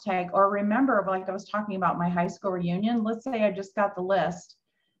mass tag, or remember, like I was talking about my high school reunion, let's say I just got the list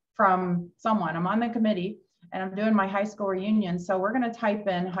from someone, I'm on the committee and I'm doing my high school reunion. So we're going to type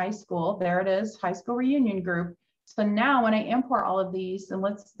in high school, there it is, high school reunion group. So now when I import all of these, and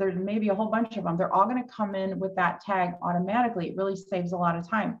there's maybe a whole bunch of them, they're all going to come in with that tag automatically. It really saves a lot of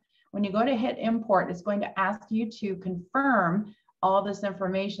time. When you go to hit import, it's going to ask you to confirm all this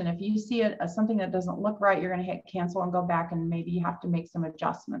information. If you see something that doesn't look right, you're going to hit cancel and go back and maybe you have to make some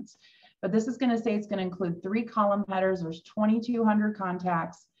adjustments. But this is going to say it's going to include 3 column headers. There's 2,200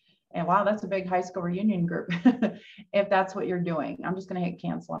 contacts. And wow, that's a big high school reunion group if that's what you're doing. I'm just going to hit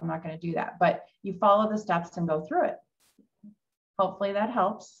cancel. I'm not going to do that. But you follow the steps and go through it. Hopefully that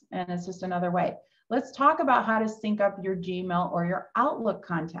helps. And it's just another way. Let's talk about how to sync up your Gmail or your Outlook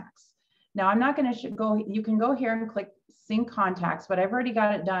contacts. Now, I'm not going to go, you can go here and click sync contacts, but I've already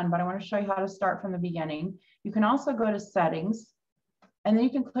got it done. But I want to show you how to start from the beginning. You can also go to settings, and then you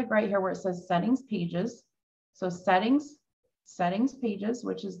can click right here where it says settings pages. So settings pages,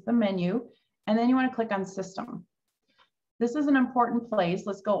 which is the menu, and then you want to click on system. This is an important place.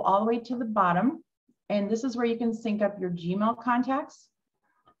 Let's go all the way to the bottom, and this is where you can sync up your Gmail contacts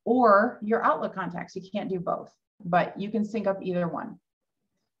or your Outlook contacts. You can't do both, but you can sync up either one.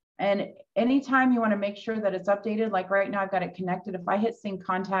 And anytime you want to make sure that it's updated, like right now I've got it connected. If I hit sync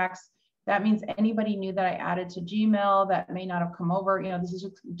contacts, that means anybody new that I added to Gmail that may not have come over, this is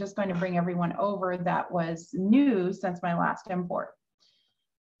just going to bring everyone over that was new since my last import.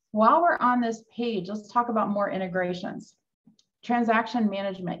 While we're on this page, let's talk about more integrations. Transaction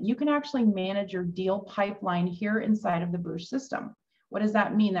management. You can actually manage your deal pipeline here inside of the booj system. What does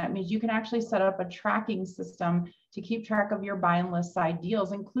that mean? That means you can actually set up a tracking system to keep track of your buy and list side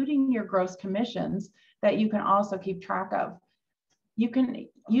deals, including your gross commissions that you can also keep track of. You can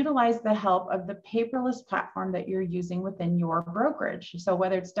utilize the help of the paperless platform that you're using within your brokerage. So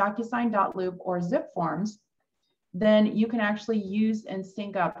whether it's DocuSign, Loop, or Zip Forms, then you can actually use and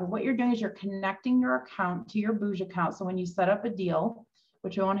sync up. And what you're doing is you're connecting your account to your booj account. So when you set up a deal,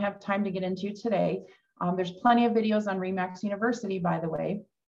 which we won't have time to get into today, there's plenty of videos on Remax University, by the way.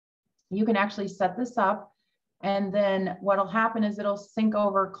 You can actually set this up, and then what'll happen is it'll sync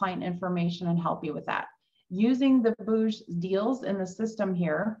over client information and help you with that. Using the booj deals in the system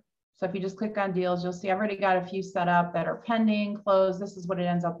here. So if you just click on deals, you'll see I've already got a few set up that are pending, closed. This is what it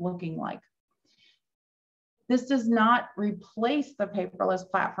ends up looking like. This does not replace the paperless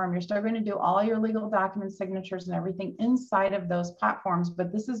platform. You're still going to do all your legal documents, signatures, and everything inside of those platforms,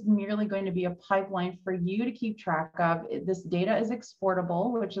 but this is merely going to be a pipeline for you to keep track of. This data is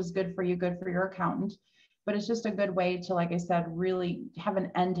exportable, which is good for you, good for your accountant, but it's just a good way to, like I said, really have an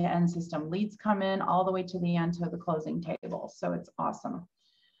end-to-end system. Leads come in all the way to the end to the closing table. So it's awesome.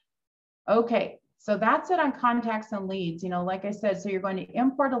 Okay. So that's it on contacts and leads. Like I said, so you're going to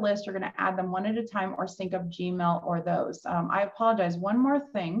import a list, you're going to add them one at a time or sync up Gmail or those. I apologize. One more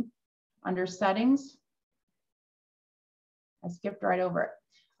thing under settings, I skipped right over it.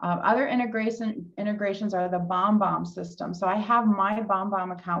 Other integrations are the BombBomb system. So I have my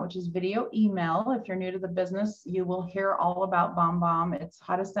BombBomb account, which is video email. If you're new to the business, you will hear all about BombBomb. It's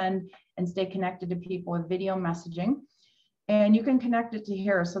how to send and stay connected to people with video messaging. And you can connect it to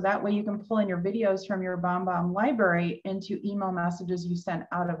here. So that way you can pull in your videos from your BombBomb library into email messages you sent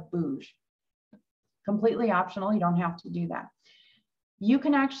out of booj. Completely optional, you don't have to do that. You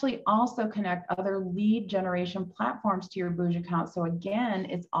can actually also connect other lead generation platforms to your booj account. So again,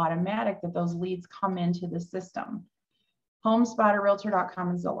 it's automatic that those leads come into the system. HomeSpotter, Realtor.com,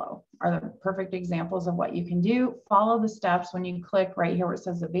 and Zillow are the perfect examples of what you can do. Follow the steps when you click right here where it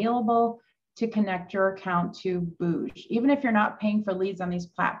says available to connect your account to booj. Even if you're not paying for leads on these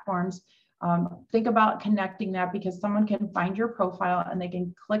platforms, think about connecting that, because someone can find your profile and they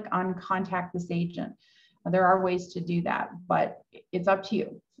can click on contact this agent. There are ways to do that, but it's up to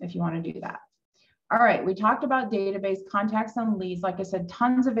you if you want to do that. All right, we talked about database, contacts, and leads. Like I said,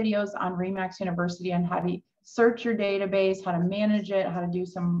 tons of videos on RE/MAX University on how to search your database, how to manage it, how to do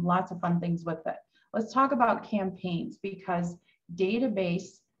lots of fun things with it. Let's talk about campaigns, because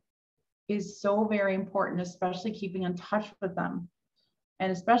database is so very important, especially keeping in touch with them.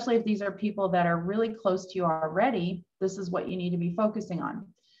 And especially if these are people that are really close to you already, this is what you need to be focusing on.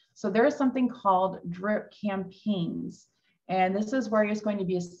 So there is something called drip campaigns. And this is where there's going to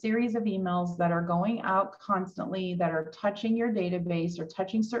be a series of emails that are going out constantly that are touching your database or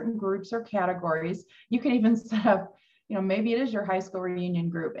touching certain groups or categories. You can even set up, maybe it is your high school reunion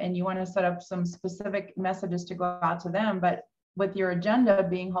group and you want to set up some specific messages to go out to them, but with your agenda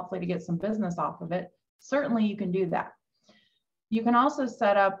being hopefully to get some business off of it, certainly you can do that. You can also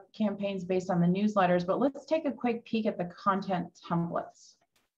set up campaigns based on the newsletters, but let's take a quick peek at the content templates.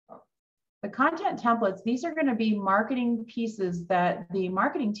 The content templates, these are going to be marketing pieces that the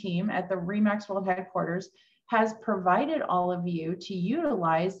marketing team at the RE/MAX World Headquarters has provided all of you to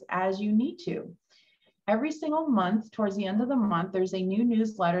utilize as you need to. Every single month, towards the end of the month, there's a new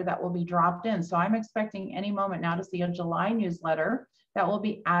newsletter that will be dropped in. So I'm expecting any moment now to see a July newsletter that will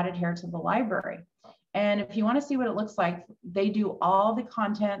be added here to the library. And if you want to see what it looks like, they do all the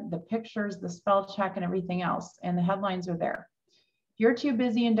content, the pictures, the spell check, and everything else. And the headlines are there. If you're too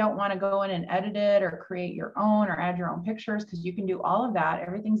busy and don't want to go in and edit it or create your own or add your own pictures, because you can do all of that,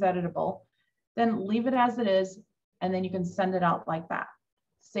 everything's editable, then leave it as it is, and then you can send it out like that.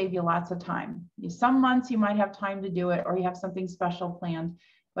 Save you lots of time. Some months you might have time to do it or you have something special planned,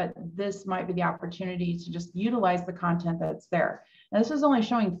 but this might be the opportunity to just utilize the content that's there. Now, this is only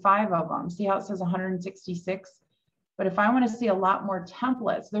showing 5 of them. See how it says 166? But if I want to see a lot more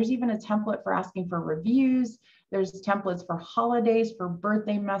templates, there's even a template for asking for reviews. There's templates for holidays, for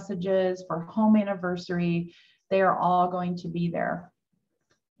birthday messages, for home anniversary. They are all going to be there.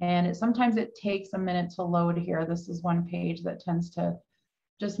 And sometimes it takes a minute to load here. This is one page that tends to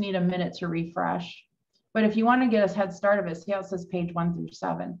just need a minute to refresh. But if you want to get a head start of it, see how it says page 1 through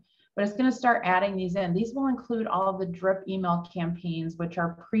 7. But it's going to start adding these in. These will include all of the drip email campaigns, which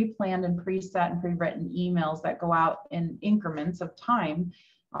are pre-planned and preset and pre-written emails that go out in increments of time.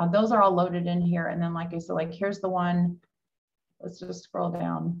 Those are all loaded in here. And then, like I said, like here's the one. Let's just scroll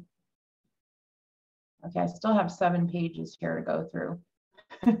down. Okay, I still have 7 pages here to go through.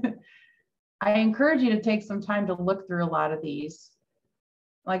 I encourage you to take some time to look through a lot of these.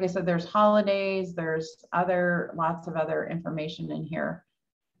 Like I said, there's holidays, there's lots of other information in here.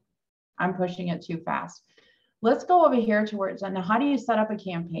 I'm pushing it too fast. Let's go over here to where it's done. Now, how do you set up a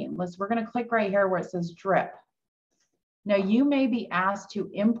campaign? We're going to click right here where it says drip. Now, you may be asked to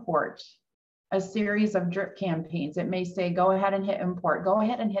import a series of drip campaigns. It may say, go ahead and hit import. Go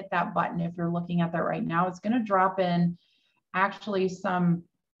ahead and hit that button if you're looking at that right now. It's going to drop in actually some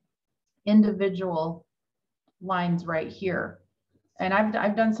individual lines right here. And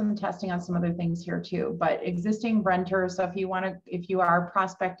I've done some testing on some other things here too, but existing renters. So if you are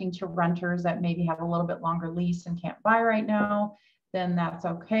prospecting to renters that maybe have a little bit longer lease and can't buy right now, then that's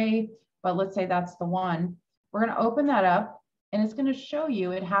okay. But let's say that's the one. We're going to open that up and it's going to show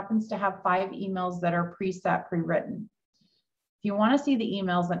you, it happens to have 5 emails that are preset, pre-written. If you want to see the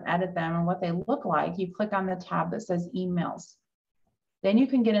emails and edit them and what they look like, you click on the tab that says emails. Then you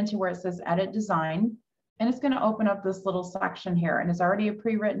can get into where it says edit design. And it's going to open up this little section here, and it's already a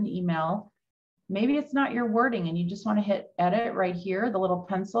pre-written email. Maybe it's not your wording and you just want to hit edit right here, the little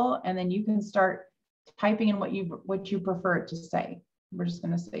pencil, and then you can start typing in what you prefer it to say. We're just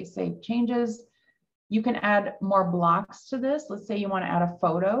going to say save changes. You can add more blocks to this. Let's say you want to add a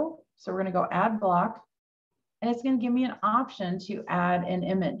photo. So we're going to go add block, and it's going to give me an option to add an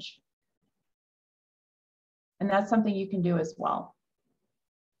image. And that's something you can do as well.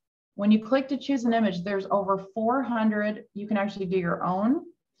 When you click to choose an image, there's over 400, you can actually do your own.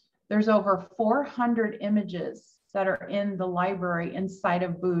 There's over 400 images that are in the library inside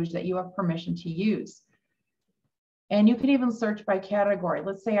of booj that you have permission to use. And you can even search by category.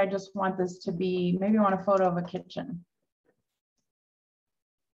 Let's say I just want this to be, maybe I want a photo of a kitchen.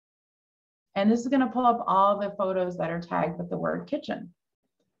 And this is going to pull up all the photos that are tagged with the word kitchen.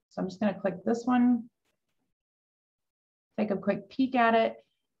 So I'm just going to click this one, take a quick peek at it,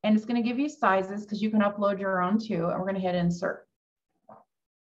 and it's going to give you sizes because you can upload your own too. And we're going to hit insert.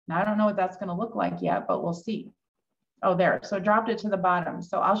 Now, I don't know what that's going to look like yet, but we'll see. Oh, there. So it dropped it to the bottom.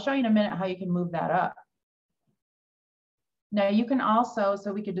 So I'll show you in a minute how you can move that up. Now you can also,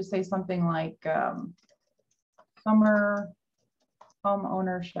 so we could just say something like summer home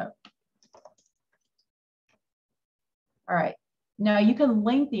ownership. All right. Now you can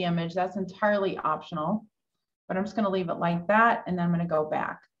link the image. That's entirely optional, but I'm just going to leave it like that. And then I'm going to go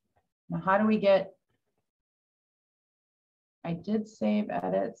back. Now, how do we get, I did save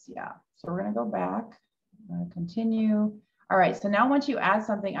edits. Yeah. So we're going to go back. I'm going to continue. All right. So now once you add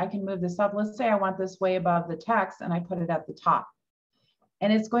something, I can move this up. Let's say I want this way above the text and I put it at the top.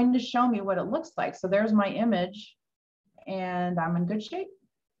 And it's going to show me what it looks like. So there's my image and I'm in good shape.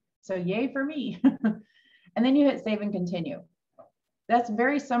 So yay for me. And then you hit save and continue. That's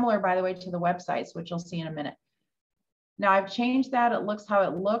very similar, by the way, to the websites, which you'll see in a minute. Now I've changed that. It looks how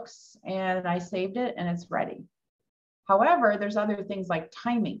it looks and I saved it and it's ready. However, there's other things like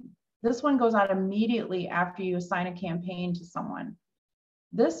timing. This one goes out immediately after you assign a campaign to someone.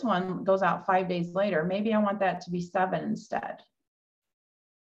 This one goes out 5 days later. Maybe I want that to be 7 instead.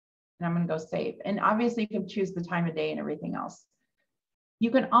 And I'm going to go save. And obviously you can choose the time of day and everything else.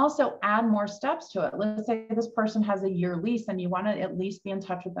 You can also add more steps to it. Let's say this person has a year lease and you want to at least be in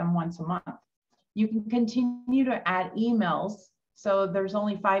touch with them once a month. You can continue to add emails. So there's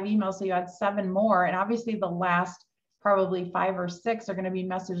only 5 emails, so you add 7 more. And obviously the last probably 5 or 6 are going to be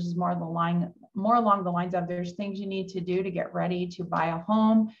messages more along the lines of there's things you need to do to get ready to buy a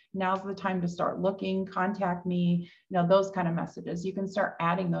home. Now's the time to start looking, contact me, those kind of messages. You can start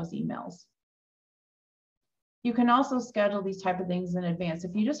adding those emails. You can also schedule these type of things in advance.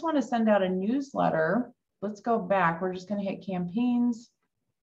 If you just want to send out a newsletter, let's go back. We're just going to hit campaigns.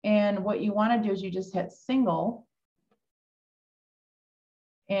 And what you want to do is you just hit single.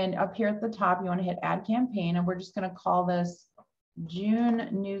 And up here at the top, you want to hit add campaign. And we're just going to call this June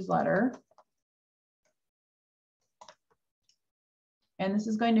newsletter. And this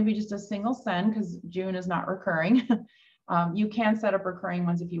is going to be just a single send because June is not recurring. You can set up recurring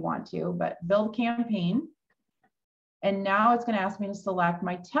ones if you want to, but build campaign. And now it's going to ask me to select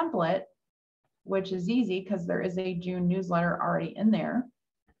my template, which is easy because there is a June newsletter already in there.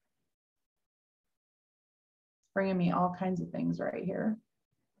 Bringing me all kinds of things right here.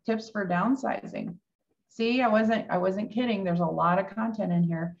 Tips for downsizing. See, I wasn't kidding. There's a lot of content in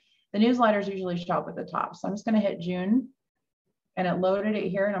here. The newsletters usually show up at the top. So I'm just going to hit June and it loaded it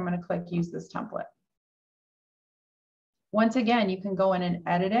here and I'm going to click use this template. Once again, you can go in and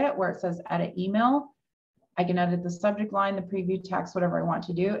edit it where it says edit email. I can edit the subject line, the preview text, whatever I want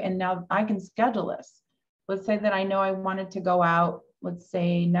to do. And now I can schedule this. Let's say that I know I wanted to go out, let's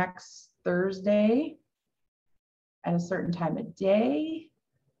say next Thursday at a certain time of day.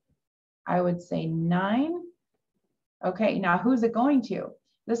 I would say 9. Okay, now who's it going to?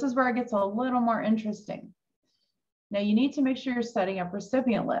 This is where it gets a little more interesting. Now you need to make sure you're setting up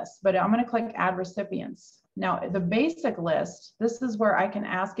recipient lists, but I'm going to click add recipients. Now the basic list, this is where I can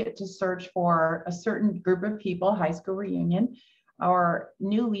ask it to search for a certain group of people, high school reunion, or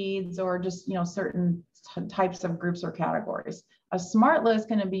new leads, or just certain types of groups or categories. A smart list is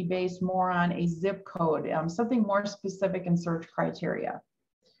going to be based more on a zip code, something more specific in search criteria.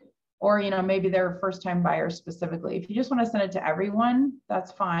 Or maybe they're first-time buyers specifically. If you just want to send it to everyone,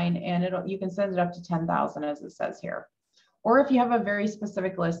 that's fine, and you can send it up to 10,000 as it says here. Or if you have a very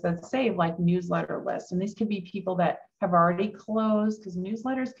specific list that's saved, like newsletter lists, and these could be people that have already closed, because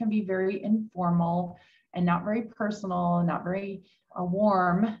newsletters can be very informal and not very personal, not very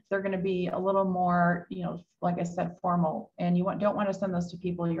warm. They're going to be a little more, like I said, formal, and you don't want to send those to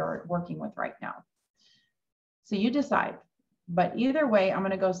people you're working with right now. So you decide. But either way, I'm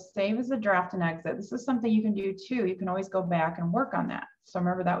going to go save as a draft and exit. This is something you can do too. You can always go back and work on that. So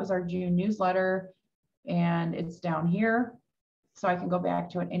remember, that was our June newsletter and it's down here. So I can go back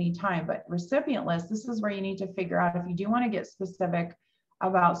to it anytime. But recipient list, this is where you need to figure out if you do want to get specific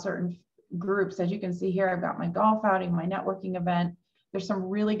about certain groups. As you can see here, I've got my golf outing, my networking event. There's some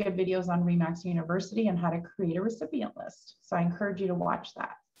really good videos on RE/MAX University on how to create a recipient list. So I encourage you to watch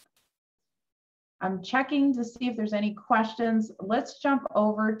that. I'm checking to see if there's any questions. Let's jump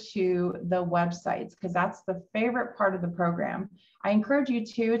over to the websites because that's the favorite part of the program. I encourage you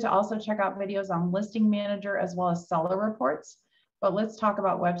to also check out videos on Listing Manager as well as seller reports. But let's talk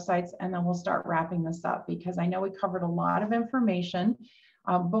about websites and then we'll start wrapping this up because I know we covered a lot of information.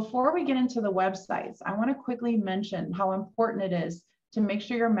 Before we get into the websites, I want to quickly mention how important it is to make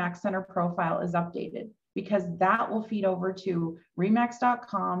sure your Mac Center profile is updated, because that will feed over to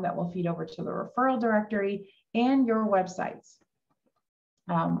remax.com, that will feed over to the referral directory and your websites.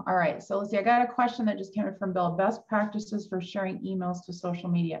 All right, so let's see, I got a question that just came in from Bill. Best practices for sharing emails to social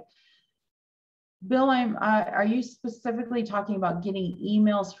media. Bill, are you specifically talking about getting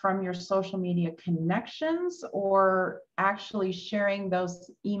emails from your social media connections, or actually sharing those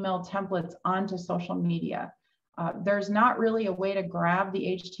email templates onto social media? There's not really a way to grab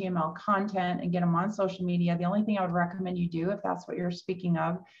the HTML content and get them on social media. The only thing I would recommend you do, if that's what you're speaking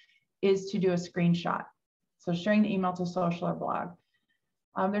of, is to do a screenshot. So sharing the email to social or blog.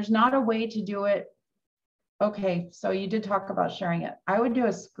 There's not a way to do it. Okay, so you did talk about sharing it. I would do a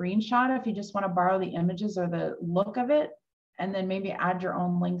screenshot if you just want to borrow the images or the look of it, and then maybe add your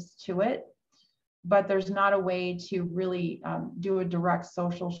own links to it. But there's not a way to really do a direct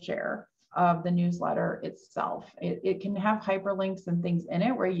social share of the newsletter itself. It can have hyperlinks and things in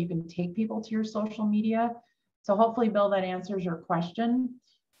it where you can take people to your social media. So hopefully, Bill, that answers your question.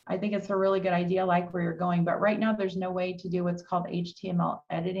 I think it's a really good idea, like where you're going, but right now there's no way to do what's called HTML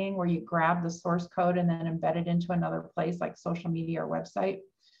editing, where you grab the source code and then embed it into another place like social media or website.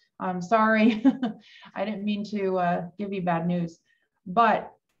 I'm sorry, I didn't mean to give you bad news,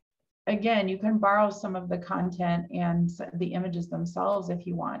 but again, you can borrow some of the content and the images themselves if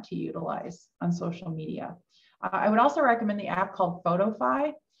you want to utilize on social media. I would also recommend the app called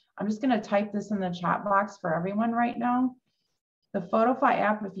Photofy. I'm just going to type this in the chat box for everyone right now. The Photofy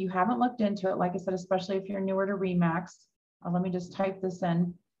app, if you haven't looked into it, like I said, especially if you're newer to Remax, let me just type this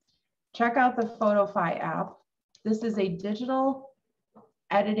in. Check out the Photofy app. This is a digital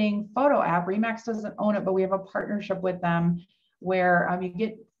editing photo app. Remax doesn't own it, but we have a partnership with them where you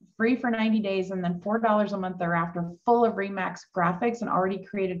get free for 90 days and then $4 a month thereafter, full of Remax graphics and already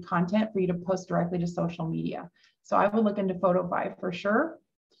created content for you to post directly to social media. So I would look into Photofy for sure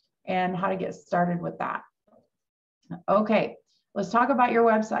and how to get started with that. Okay. Let's talk about your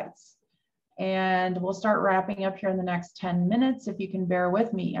websites, and we'll start wrapping up here in the next 10 minutes. If you can bear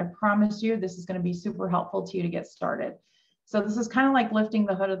with me, I promise you this is going to be super helpful to you to get started. So this is kind of like lifting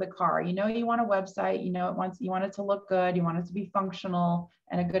the hood of the car. You know, you want a website, you want it to look good, you want it to be functional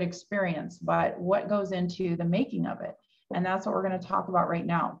and a good experience, but what goes into the making of it? And that's what we're going to talk about right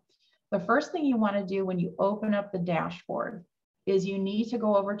now. The first thing you want to do when you open up the dashboard is you need to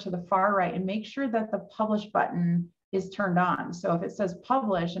go over to the far right and make sure that the publish button is turned on. So if it says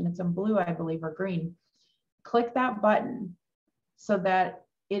publish and it's in blue, I believe, or green, click that button so that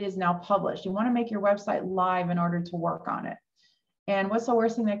it is now published. You want to make your website live in order to work on it. And what's the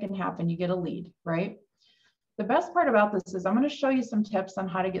worst thing that can happen? You get a lead, right? The best part about this is I'm going to show you some tips on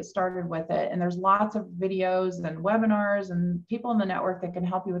how to get started with it. And there's lots of videos and webinars and people in the network that can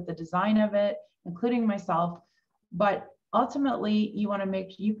help you with the design of it, including myself. But ultimately, you want to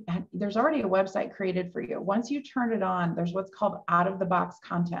make there's already a website created for you. Once you turn it on, there's what's called out-of-the-box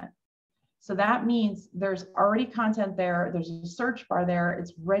content. So that means there's already content there. There's a search bar there.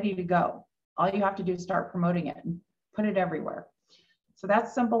 It's ready to go. All you have to do is start promoting it and put it everywhere. So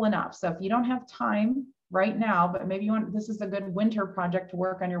that's simple enough. So if you don't have time right now, but maybe this is a good winter project to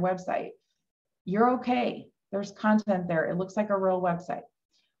work on your website, you're okay. There's content there. It looks like a real website.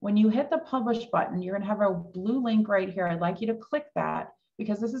 When you hit the publish button, you're going to have a blue link right here. I'd like you to click that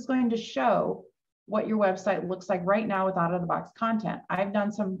because this is going to show what your website looks like right now with out-of-the-box content. I've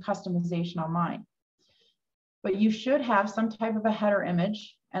done some customization on mine. But you should have some type of a header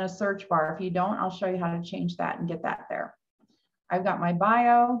image and a search bar. If you don't, I'll show you how to change that and get that there. I've got my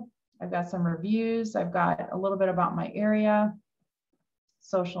bio. I've got some reviews. I've got a little bit about my area,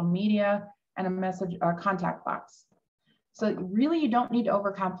 social media, and a contact box. So really, you don't need to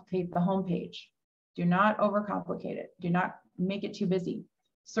overcomplicate the homepage. Do not overcomplicate it. Do not make it too busy.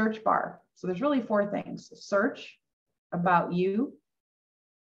 Search bar. So there's really 4 things: search, about you,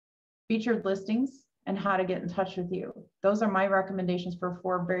 featured listings, and how to get in touch with you. Those are my recommendations for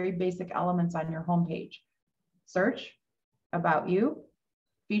 4 very basic elements on your homepage: search, about you,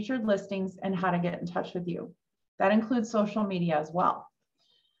 featured listings, and how to get in touch with you. That includes social media as well.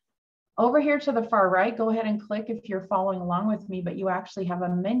 Over here to the far right, go ahead and click if you're following along with me, but you actually have a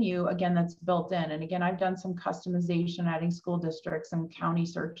menu, again, that's built in. And again, I've done some customization, adding school districts and county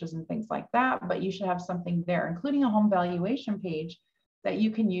searches and things like that, but you should have something there, including a home valuation page that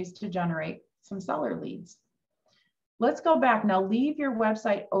you can use to generate some seller leads. Let's go back now. Leave your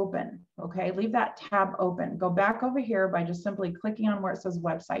website open, okay? Leave that tab open. Go back over here by just simply clicking on where it says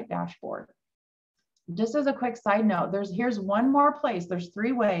website dashboard. Just as a quick side note, here's one more place. There's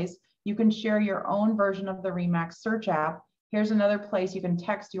 3 ways you can share your own version of the Remax search app. Here's another place you can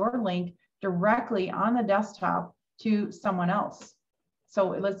text your link directly on the desktop to someone else. So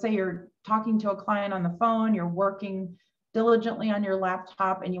let's say you're talking to a client on the phone, you're working diligently on your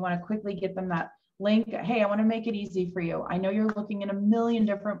laptop, and you want to quickly get them that link. Hey, I want to make it easy for you. I know you're looking in a million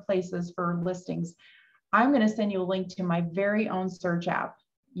different places for listings. I'm going to send you a link to my very own search app.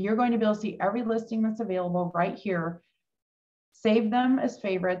 You're going to be able to see every listing that's available right here. Save them as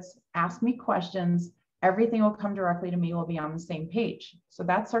favorites, ask me questions. Everything will come directly to me, will be on the same page. So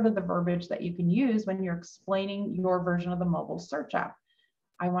that's sort of the verbiage that you can use when you're explaining your version of the mobile search app.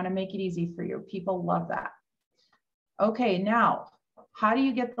 I want to make it easy for you. People love that. Okay, now, how do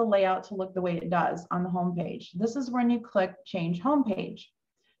you get the layout to look the way it does on the home page? This is when you click Change Home Page.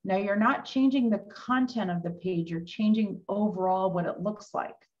 Now, you're not changing the content of the page, you're changing overall what it looks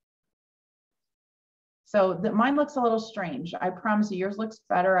like. So mine looks a little strange. I promise you, yours looks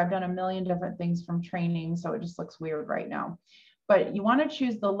better. I've done a million different things from training, so it just looks weird right now. But you want to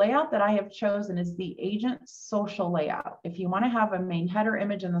choose the layout that I have chosen is the agent social layout. If you want to have a main header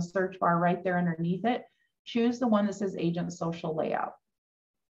image in the search bar right there underneath it, choose the one that says agent social layout.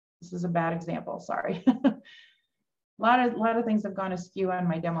 This is a bad example, sorry. a lot of things have gone askew on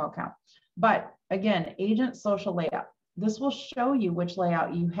my demo account. But again, agent social layout. This will show you which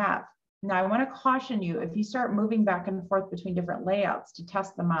layout you have. Now, I want to caution you, if you start moving back and forth between different layouts to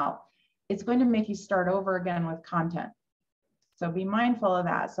test them out, it's going to make you start over again with content. So be mindful of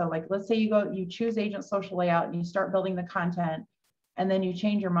that. So like, let's say you choose agent social layout and you start building the content, and then you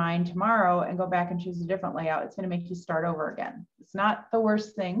change your mind tomorrow and go back and choose a different layout. It's going to make you start over again. It's not the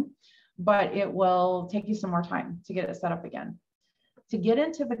worst thing, but it will take you some more time to get it set up again. To get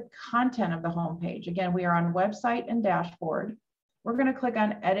into the content of the homepage, again, we are on website and dashboard. We're going to click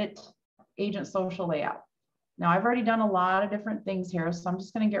on edit agent social layout. Now, I've already done a lot of different things here, so I'm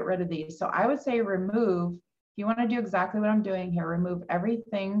just going to get rid of these. So I would say remove, if you want to do exactly what I'm doing here, remove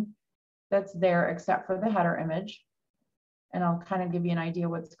everything that's there except for the header image. And I'll kind of give you an idea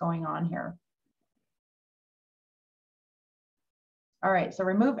what's going on here. All right, so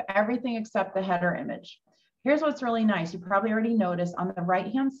remove everything except the header image. Here's what's really nice. You probably already noticed on the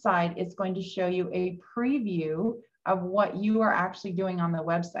right-hand side, it's going to show you a preview of what you are actually doing on the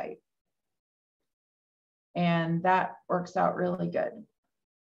website. And that works out really good.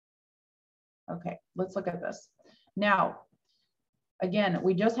 Okay, let's look at this. Now, again,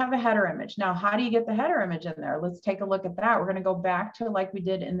 we just have a header image. Now, how do you get the header image in there? Let's take a look at that. We're going to go back to like we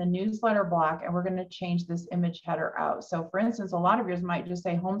did in the newsletter block, and we're going to change this image header out. So for instance, a lot of yours might just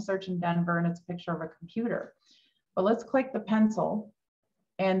say home search in Denver, and it's a picture of a computer. But let's click the pencil.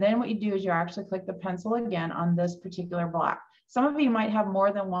 And then what you do is you actually click the pencil again on this particular block. Some of you might have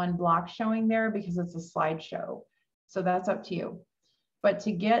more than one block showing there because it's a slideshow. So that's up to you. But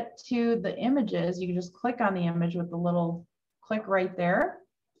to get to the images, you can just click on the image with the little click right there.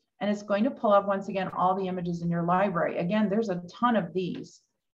 And it's going to pull up, once again, all the images in your library. Again, there's a ton of these.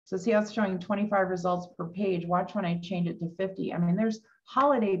 So see how it's showing 25 results per page. Watch when I change it to 50. I mean, there's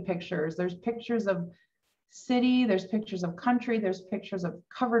holiday pictures. There's pictures of city. There's pictures of country. There's pictures of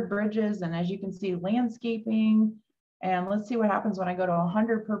covered bridges. And as you can see, landscaping. And let's see what happens when I go to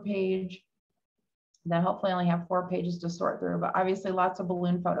 100 per page. Then hopefully I only have 4 pages to sort through, but obviously lots of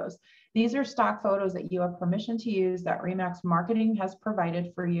balloon photos. These are stock photos that you have permission to use that Remax Marketing has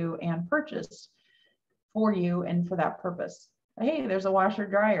provided for you and purchased for you and for that purpose. Hey, there's a washer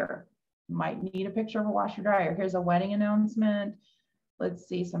dryer. Might need a picture of a washer dryer. Here's a wedding announcement. Let's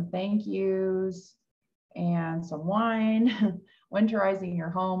see some thank yous and some wine, winterizing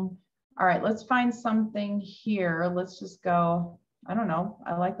your home. All right, let's find something here. Let's just go, I don't know.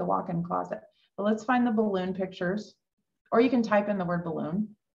 I like the walk-in closet. But let's find the balloon pictures, or you can type in the word balloon.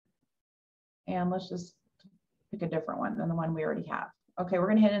 And let's just pick a different one than the one we already have. Okay, we're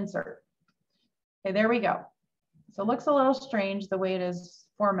gonna hit insert. Okay, there we go. So it looks a little strange the way it is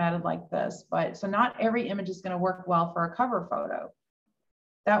formatted like this, but so not every image is gonna work well for a cover photo.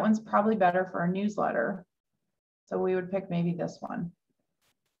 That one's probably better for a newsletter. So we would pick maybe this one.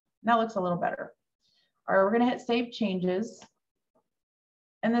 That looks a little better. All right, we're gonna hit save changes.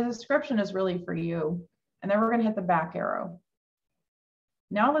 And the description is really for you. And then we're going to hit the back arrow.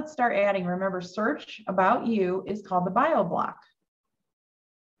 Now let's start adding. Remember, search about you is called the bio block.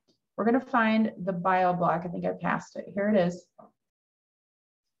 We're going to find the bio block. I think I passed it. Here it is.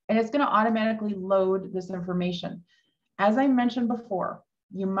 And it's going to automatically load this information. As I mentioned before,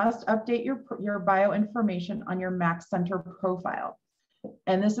 you must update your bio information on your Max Center profile.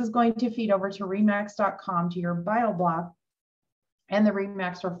 And this is going to feed over to remax.com to your bio block and the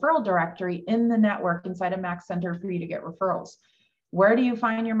Remax referral directory in the network inside of Max Center for you to get referrals. Where do you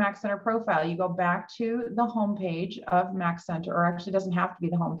find your Max Center profile? You go back to the homepage of Max Center, or actually it doesn't have to be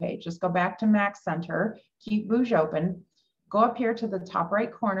the homepage. Just go back to Max Center, keep booj open, go up here to the top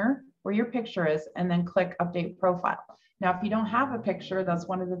right corner where your picture is, and then click Update Profile. Now, if you don't have a picture, that's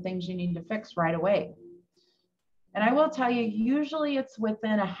one of the things you need to fix right away. And I will tell you, usually it's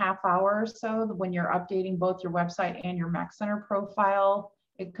within a half hour or so when you're updating both your website and your Mac Center profile.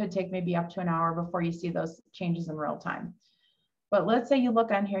 It could take maybe up to an hour before you see those changes in real time. But let's say you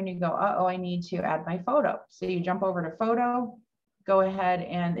look on here and you go, uh-oh, I need to add my photo. So you jump over to photo, go ahead,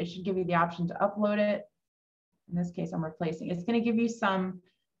 and it should give you the option to upload it. In this case, I'm replacing. It's going to give you some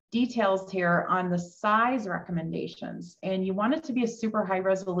details here on the size recommendations. And you want it to be a super high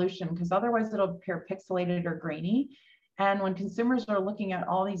resolution because otherwise it'll appear pixelated or grainy. And when consumers are looking at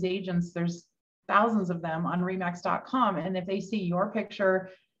all these agents, there's thousands of them on remax.com. And if they see your picture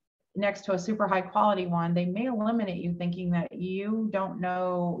next to a super high quality one, they may eliminate you thinking that you don't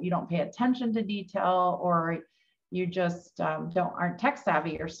know, you don't pay attention to detail, or you just aren't tech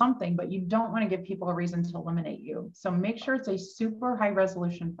savvy or something, but you don't want to give people a reason to eliminate you. So make sure it's a super high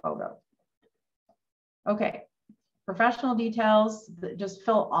resolution photo. Okay, professional details, just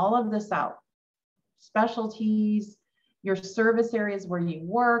fill all of this out. Specialties, your service areas where you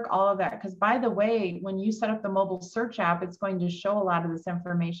work, all of that. Because by the way, when you set up the mobile search app, it's going to show a lot of this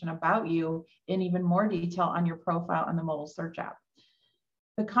information about you in even more detail on your profile on the mobile search app.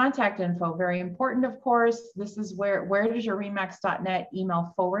 The contact info, very important, of course. This is where does your remax.net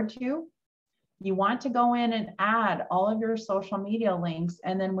email forward to? You want to go in and add all of your social media links.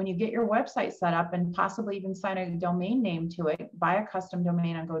 And then when you get your website set up and possibly even sign a domain name to it, buy a custom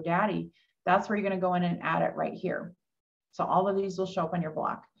domain on GoDaddy, that's where you're going to go in and add it right here. So all of these will show up on your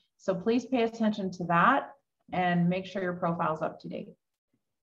block. So please pay attention to that and make sure your profile is up to date.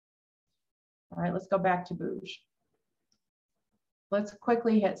 All right, let's go back to booj. Let's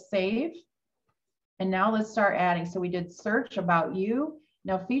quickly hit save. And now let's start adding. So we did search about you.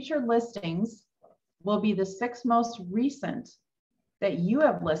 Now featured listings will be the 6 most recent that you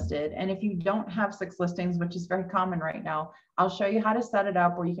have listed. And if you don't have 6 listings, which is very common right now, I'll show you how to set it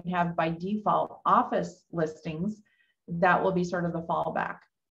up where you can have by default office listings. That will be sort of the fallback.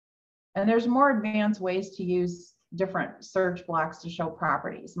 And there's more advanced ways to use different search blocks to show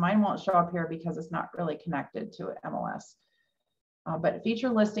properties. Mine won't show up here because it's not really connected to MLS. But feature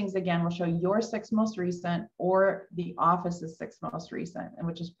listings, again, will show your 6 most recent or the office's 6 most recent, and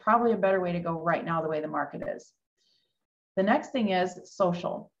which is probably a better way to go right now, the way the market is. The next thing is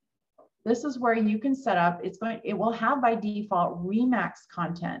social. This is where you can set up, it will have by default Remax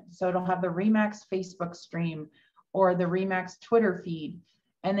content. So it'll have the Remax Facebook stream or the Remax Twitter feed.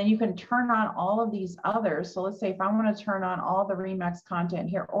 And then you can turn on all of these others. So let's say if I want to turn on all the Remax content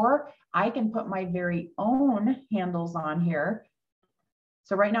here, or I can put my very own handles on here.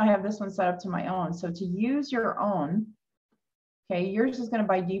 So right now I have this one set up to my own. So to use your own, okay, yours is going to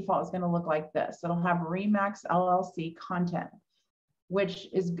by default is going to look like this. It'll have Remax LLC content, which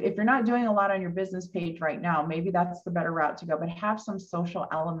is, if you're not doing a lot on your business page right now, maybe that's the better route to go, but have some social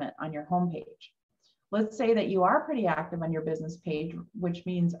element on your homepage. Let's say that you are pretty active on your business page, which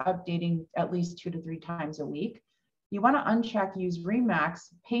means updating at least 2 to 3 times a week. You want to uncheck use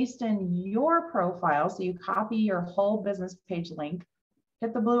Remax, paste in your profile. So you copy your whole business page link,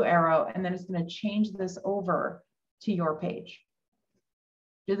 hit the blue arrow, and then it's going to change this over to your page.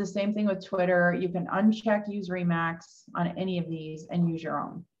 Do the same thing with Twitter. You can uncheck use Remax on any of these and use your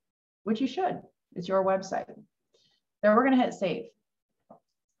own, which you should. It's your website. Then we're going to hit save.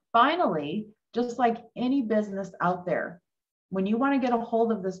 Finally, just like any business out there, when you want to get a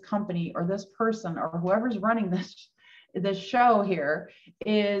hold of this company or this person or whoever's running this show here,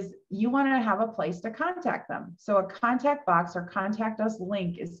 is you want to have a place to contact them. So a contact box or contact us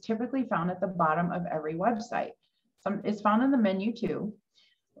link is typically found at the bottom of every website. It's found in the menu too,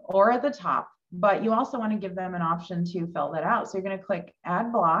 or at the top, but you also want to give them an option to fill that out. So you're going to click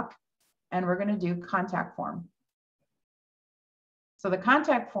add block, and we're going to do contact form. So the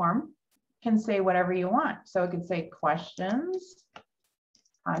contact form can say whatever you want. So it could say questions,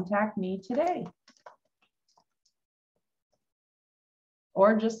 contact me today.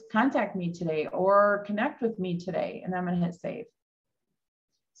 Or just contact me today, or connect with me today. And then I'm going to hit save.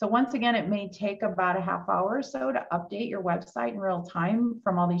 So once again, it may take about a half hour or so to update your website in real time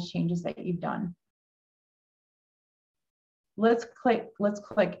from all these changes that you've done. Let's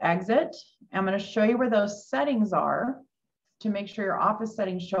click exit. I'm going to show you where those settings are to make sure your office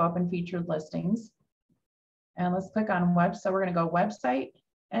settings show up in featured listings. And let's click on web. So we're going to go website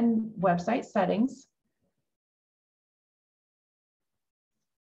and website settings.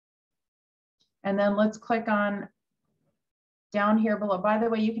 And then let's click on down here below. By the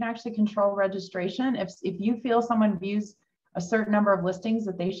way, you can actually control registration. If you feel someone views a certain number of listings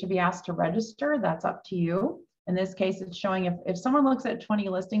that they should be asked to register, that's up to you. In this case, it's showing if someone looks at 20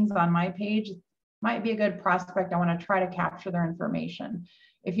 listings on my page, it might be a good prospect. I want to try to capture their information.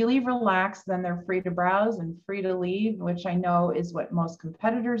 If you leave relaxed, then they're free to browse and free to leave, which I know is what most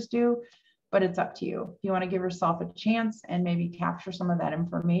competitors do, but it's up to you. If you want to give yourself a chance and maybe capture some of that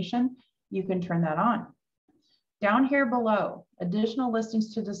information, you can turn that on. Down here below, additional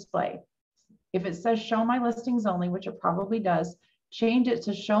listings to display. If it says show my listings only, which it probably does, change it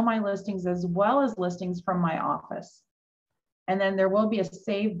to show my listings as well as listings from my office. And then there will be a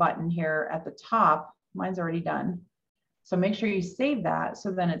save button here at the top. Mine's already done. So make sure you save that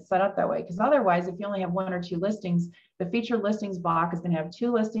so then it's set up that way. Because otherwise, if you only have 1 or 2 listings, the featured listings block is going to have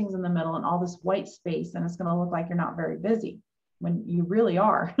 2 listings in the middle and all this white space, and it's going to look like you're not very busy when you really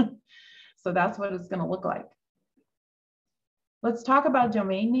are. So that's what it's going to look like. Let's talk about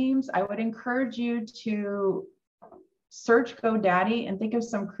domain names. I would encourage you to search GoDaddy and think of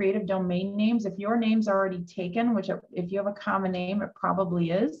some creative domain names. If your name's already taken, which if you have a common name, it probably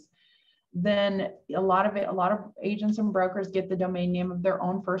is, then a lot of agents and brokers get the domain name of their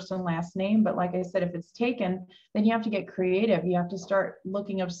own first and last name. But like I said, if it's taken, then you have to get creative. You have to start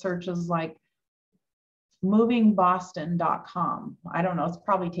looking up searches like movingboston.com. I don't know, it's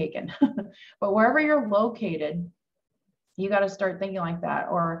probably taken. But wherever you're located, you got to start thinking like that.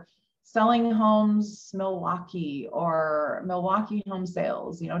 Or selling homes Milwaukee, or Milwaukee home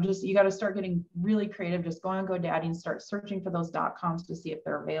sales. You know, just you got to start getting really creative. Just go on GoDaddy and start searching for those .coms to see if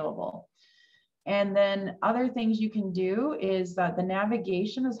they're available. And then other things you can do is that the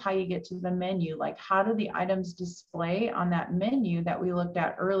navigation is how you get to the menu. Like, how do the items display on that menu that we looked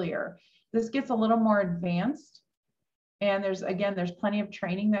at earlier? This gets a little more advanced. And there's plenty of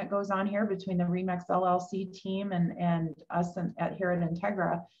training that goes on here between the Remax LLC team and us here at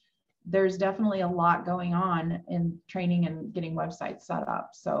Integra. There's definitely a lot going on in training and getting websites set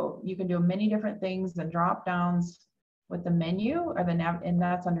up. So you can do many different things and drop downs with the menu or and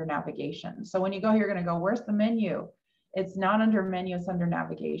that's under navigation. So when you go here, you're going to go, where's the menu? It's not under menu, it's under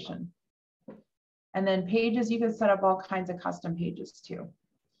navigation. And then pages, you can set up all kinds of custom pages too.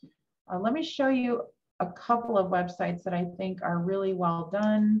 Let me show you a couple of websites that I think are really well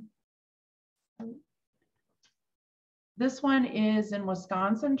done. This one is in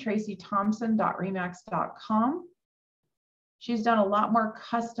Wisconsin, tracythompson.remax.com. She's done a lot more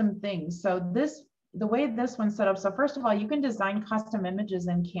custom things. So the way this one's set up, so first of all, you can design custom images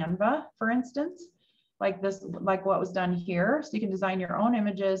in Canva, for instance, like what was done here. So you can design your own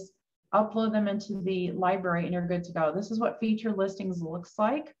images, upload them into the library, and you're good to go. This is what featured listings looks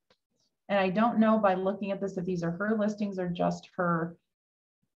like. And I don't know by looking at this if these are her listings or just her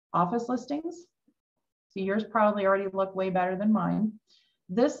office listings. So yours probably already look way better than mine.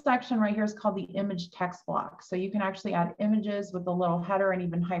 This section right here is called the image text block. So you can actually add images with a little header and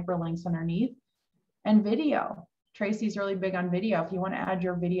even hyperlinks underneath. And video. Tracy's really big on video. If you want to add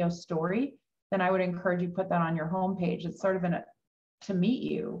your video story, then I would encourage you to put that on your homepage. It's sort of to meet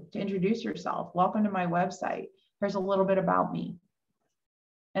you, to introduce yourself. Welcome to my website. Here's a little bit about me.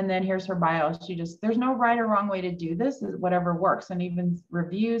 And then here's her bio. There's no right or wrong way to do this, whatever works. And even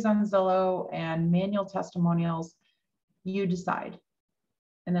reviews on Zillow and manual testimonials, you decide.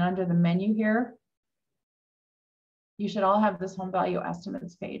 And then under the menu here, you should all have this home value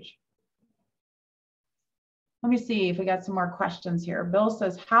estimates page. Let me see if we got some more questions here. Bill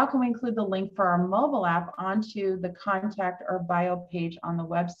says, how can we include the link for our mobile app onto the contact or bio page on the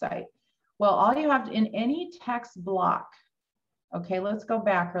website? Well, all you have to, in any text block, okay, let's go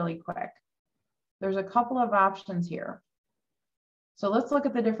back really quick. There's a couple of options here. So let's look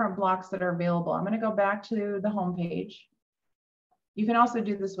at the different blocks that are available. I'm going to go back to the home page. You can also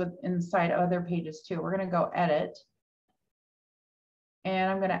do this inside other pages too. We're going to go edit. And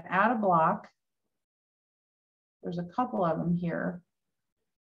I'm going to add a block. There's a couple of them here.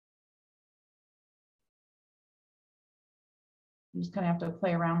 You just kind of have to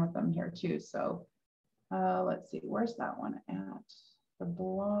play around with them here too. So let's see, where's that one at? The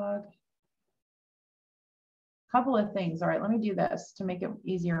blog. Couple of things. All right, let me do this to make it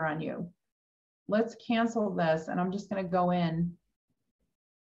easier on you. Let's cancel this, and I'm just going to go in.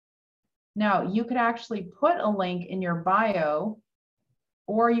 Now, you could actually put a link in your bio,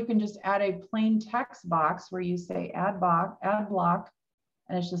 or you can just add a plain text box where you say add block,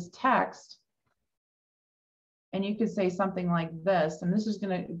 and it's just text. And you could say something like this, and this is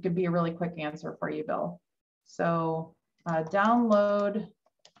going to be a really quick answer for you, Bill. So download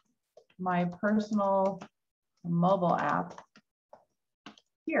my personal mobile app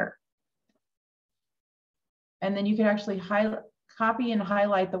here. And then you can actually copy and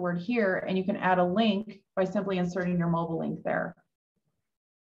highlight the word here, and you can add a link by simply inserting your mobile link there.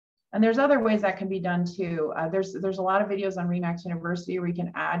 And there's other ways that can be done too. There's a lot of videos on Remax University where you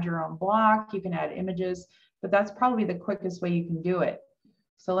can add your own block, you can add images, but that's probably the quickest way you can do it.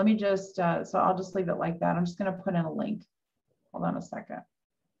 So let me just, so I'll just leave it like that. I'm just going to put in a link. Hold on a second.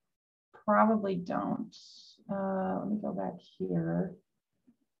 Probably don't. Let me go back here.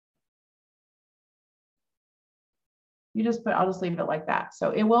 You just put, I'll just leave it like that.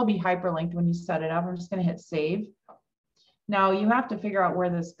 So it will be hyperlinked when you set it up. I'm just going to hit save. Now you have to figure out where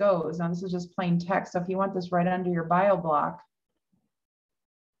this goes. Now this is just plain text. So if you want this right under your bio block,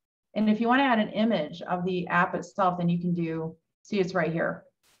 and if you want to add an image of the app itself, then you can do, see it's right here.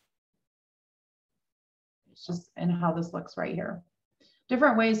 It's just, and how this looks right here.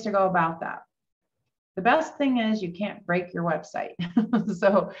 Different ways to go about that. The best thing is you can't break your website.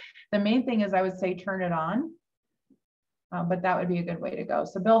 So the main thing is I would say turn it on. But that would be a good way to go.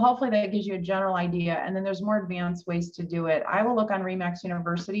 So Bill, hopefully that gives you a general idea. And then there's more advanced ways to do it. I will look on Remax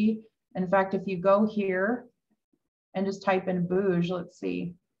University. In fact, if you go here and just type in booj, let's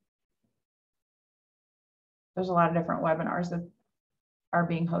see. There's a lot of different webinars that are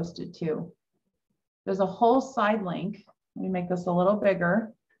being hosted too. There's a whole side link. Let me make this a little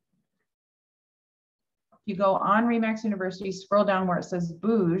bigger. If you go on Remax University, scroll down where it says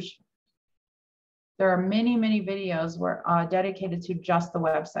booj, there are many, many videos where dedicated to just the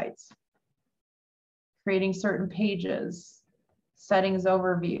websites, creating certain pages, settings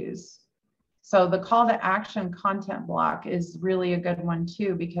overviews. So the call to action content block is really a good one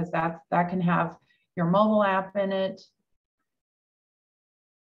too, because that can have your mobile app in it.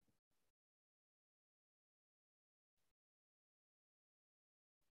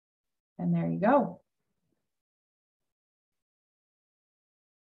 And there you go.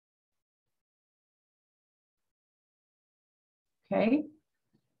 Okay.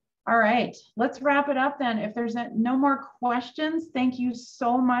 All right, let's wrap it up then. If there's no more questions, thank you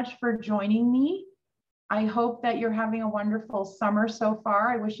so much for joining me. I hope that you're having a wonderful summer so far.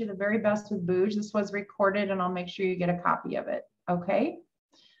 I wish you the very best with booj. This was recorded and I'll make sure you get a copy of it. Okay.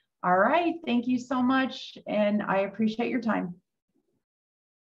 All right. Thank you so much. And I appreciate your time.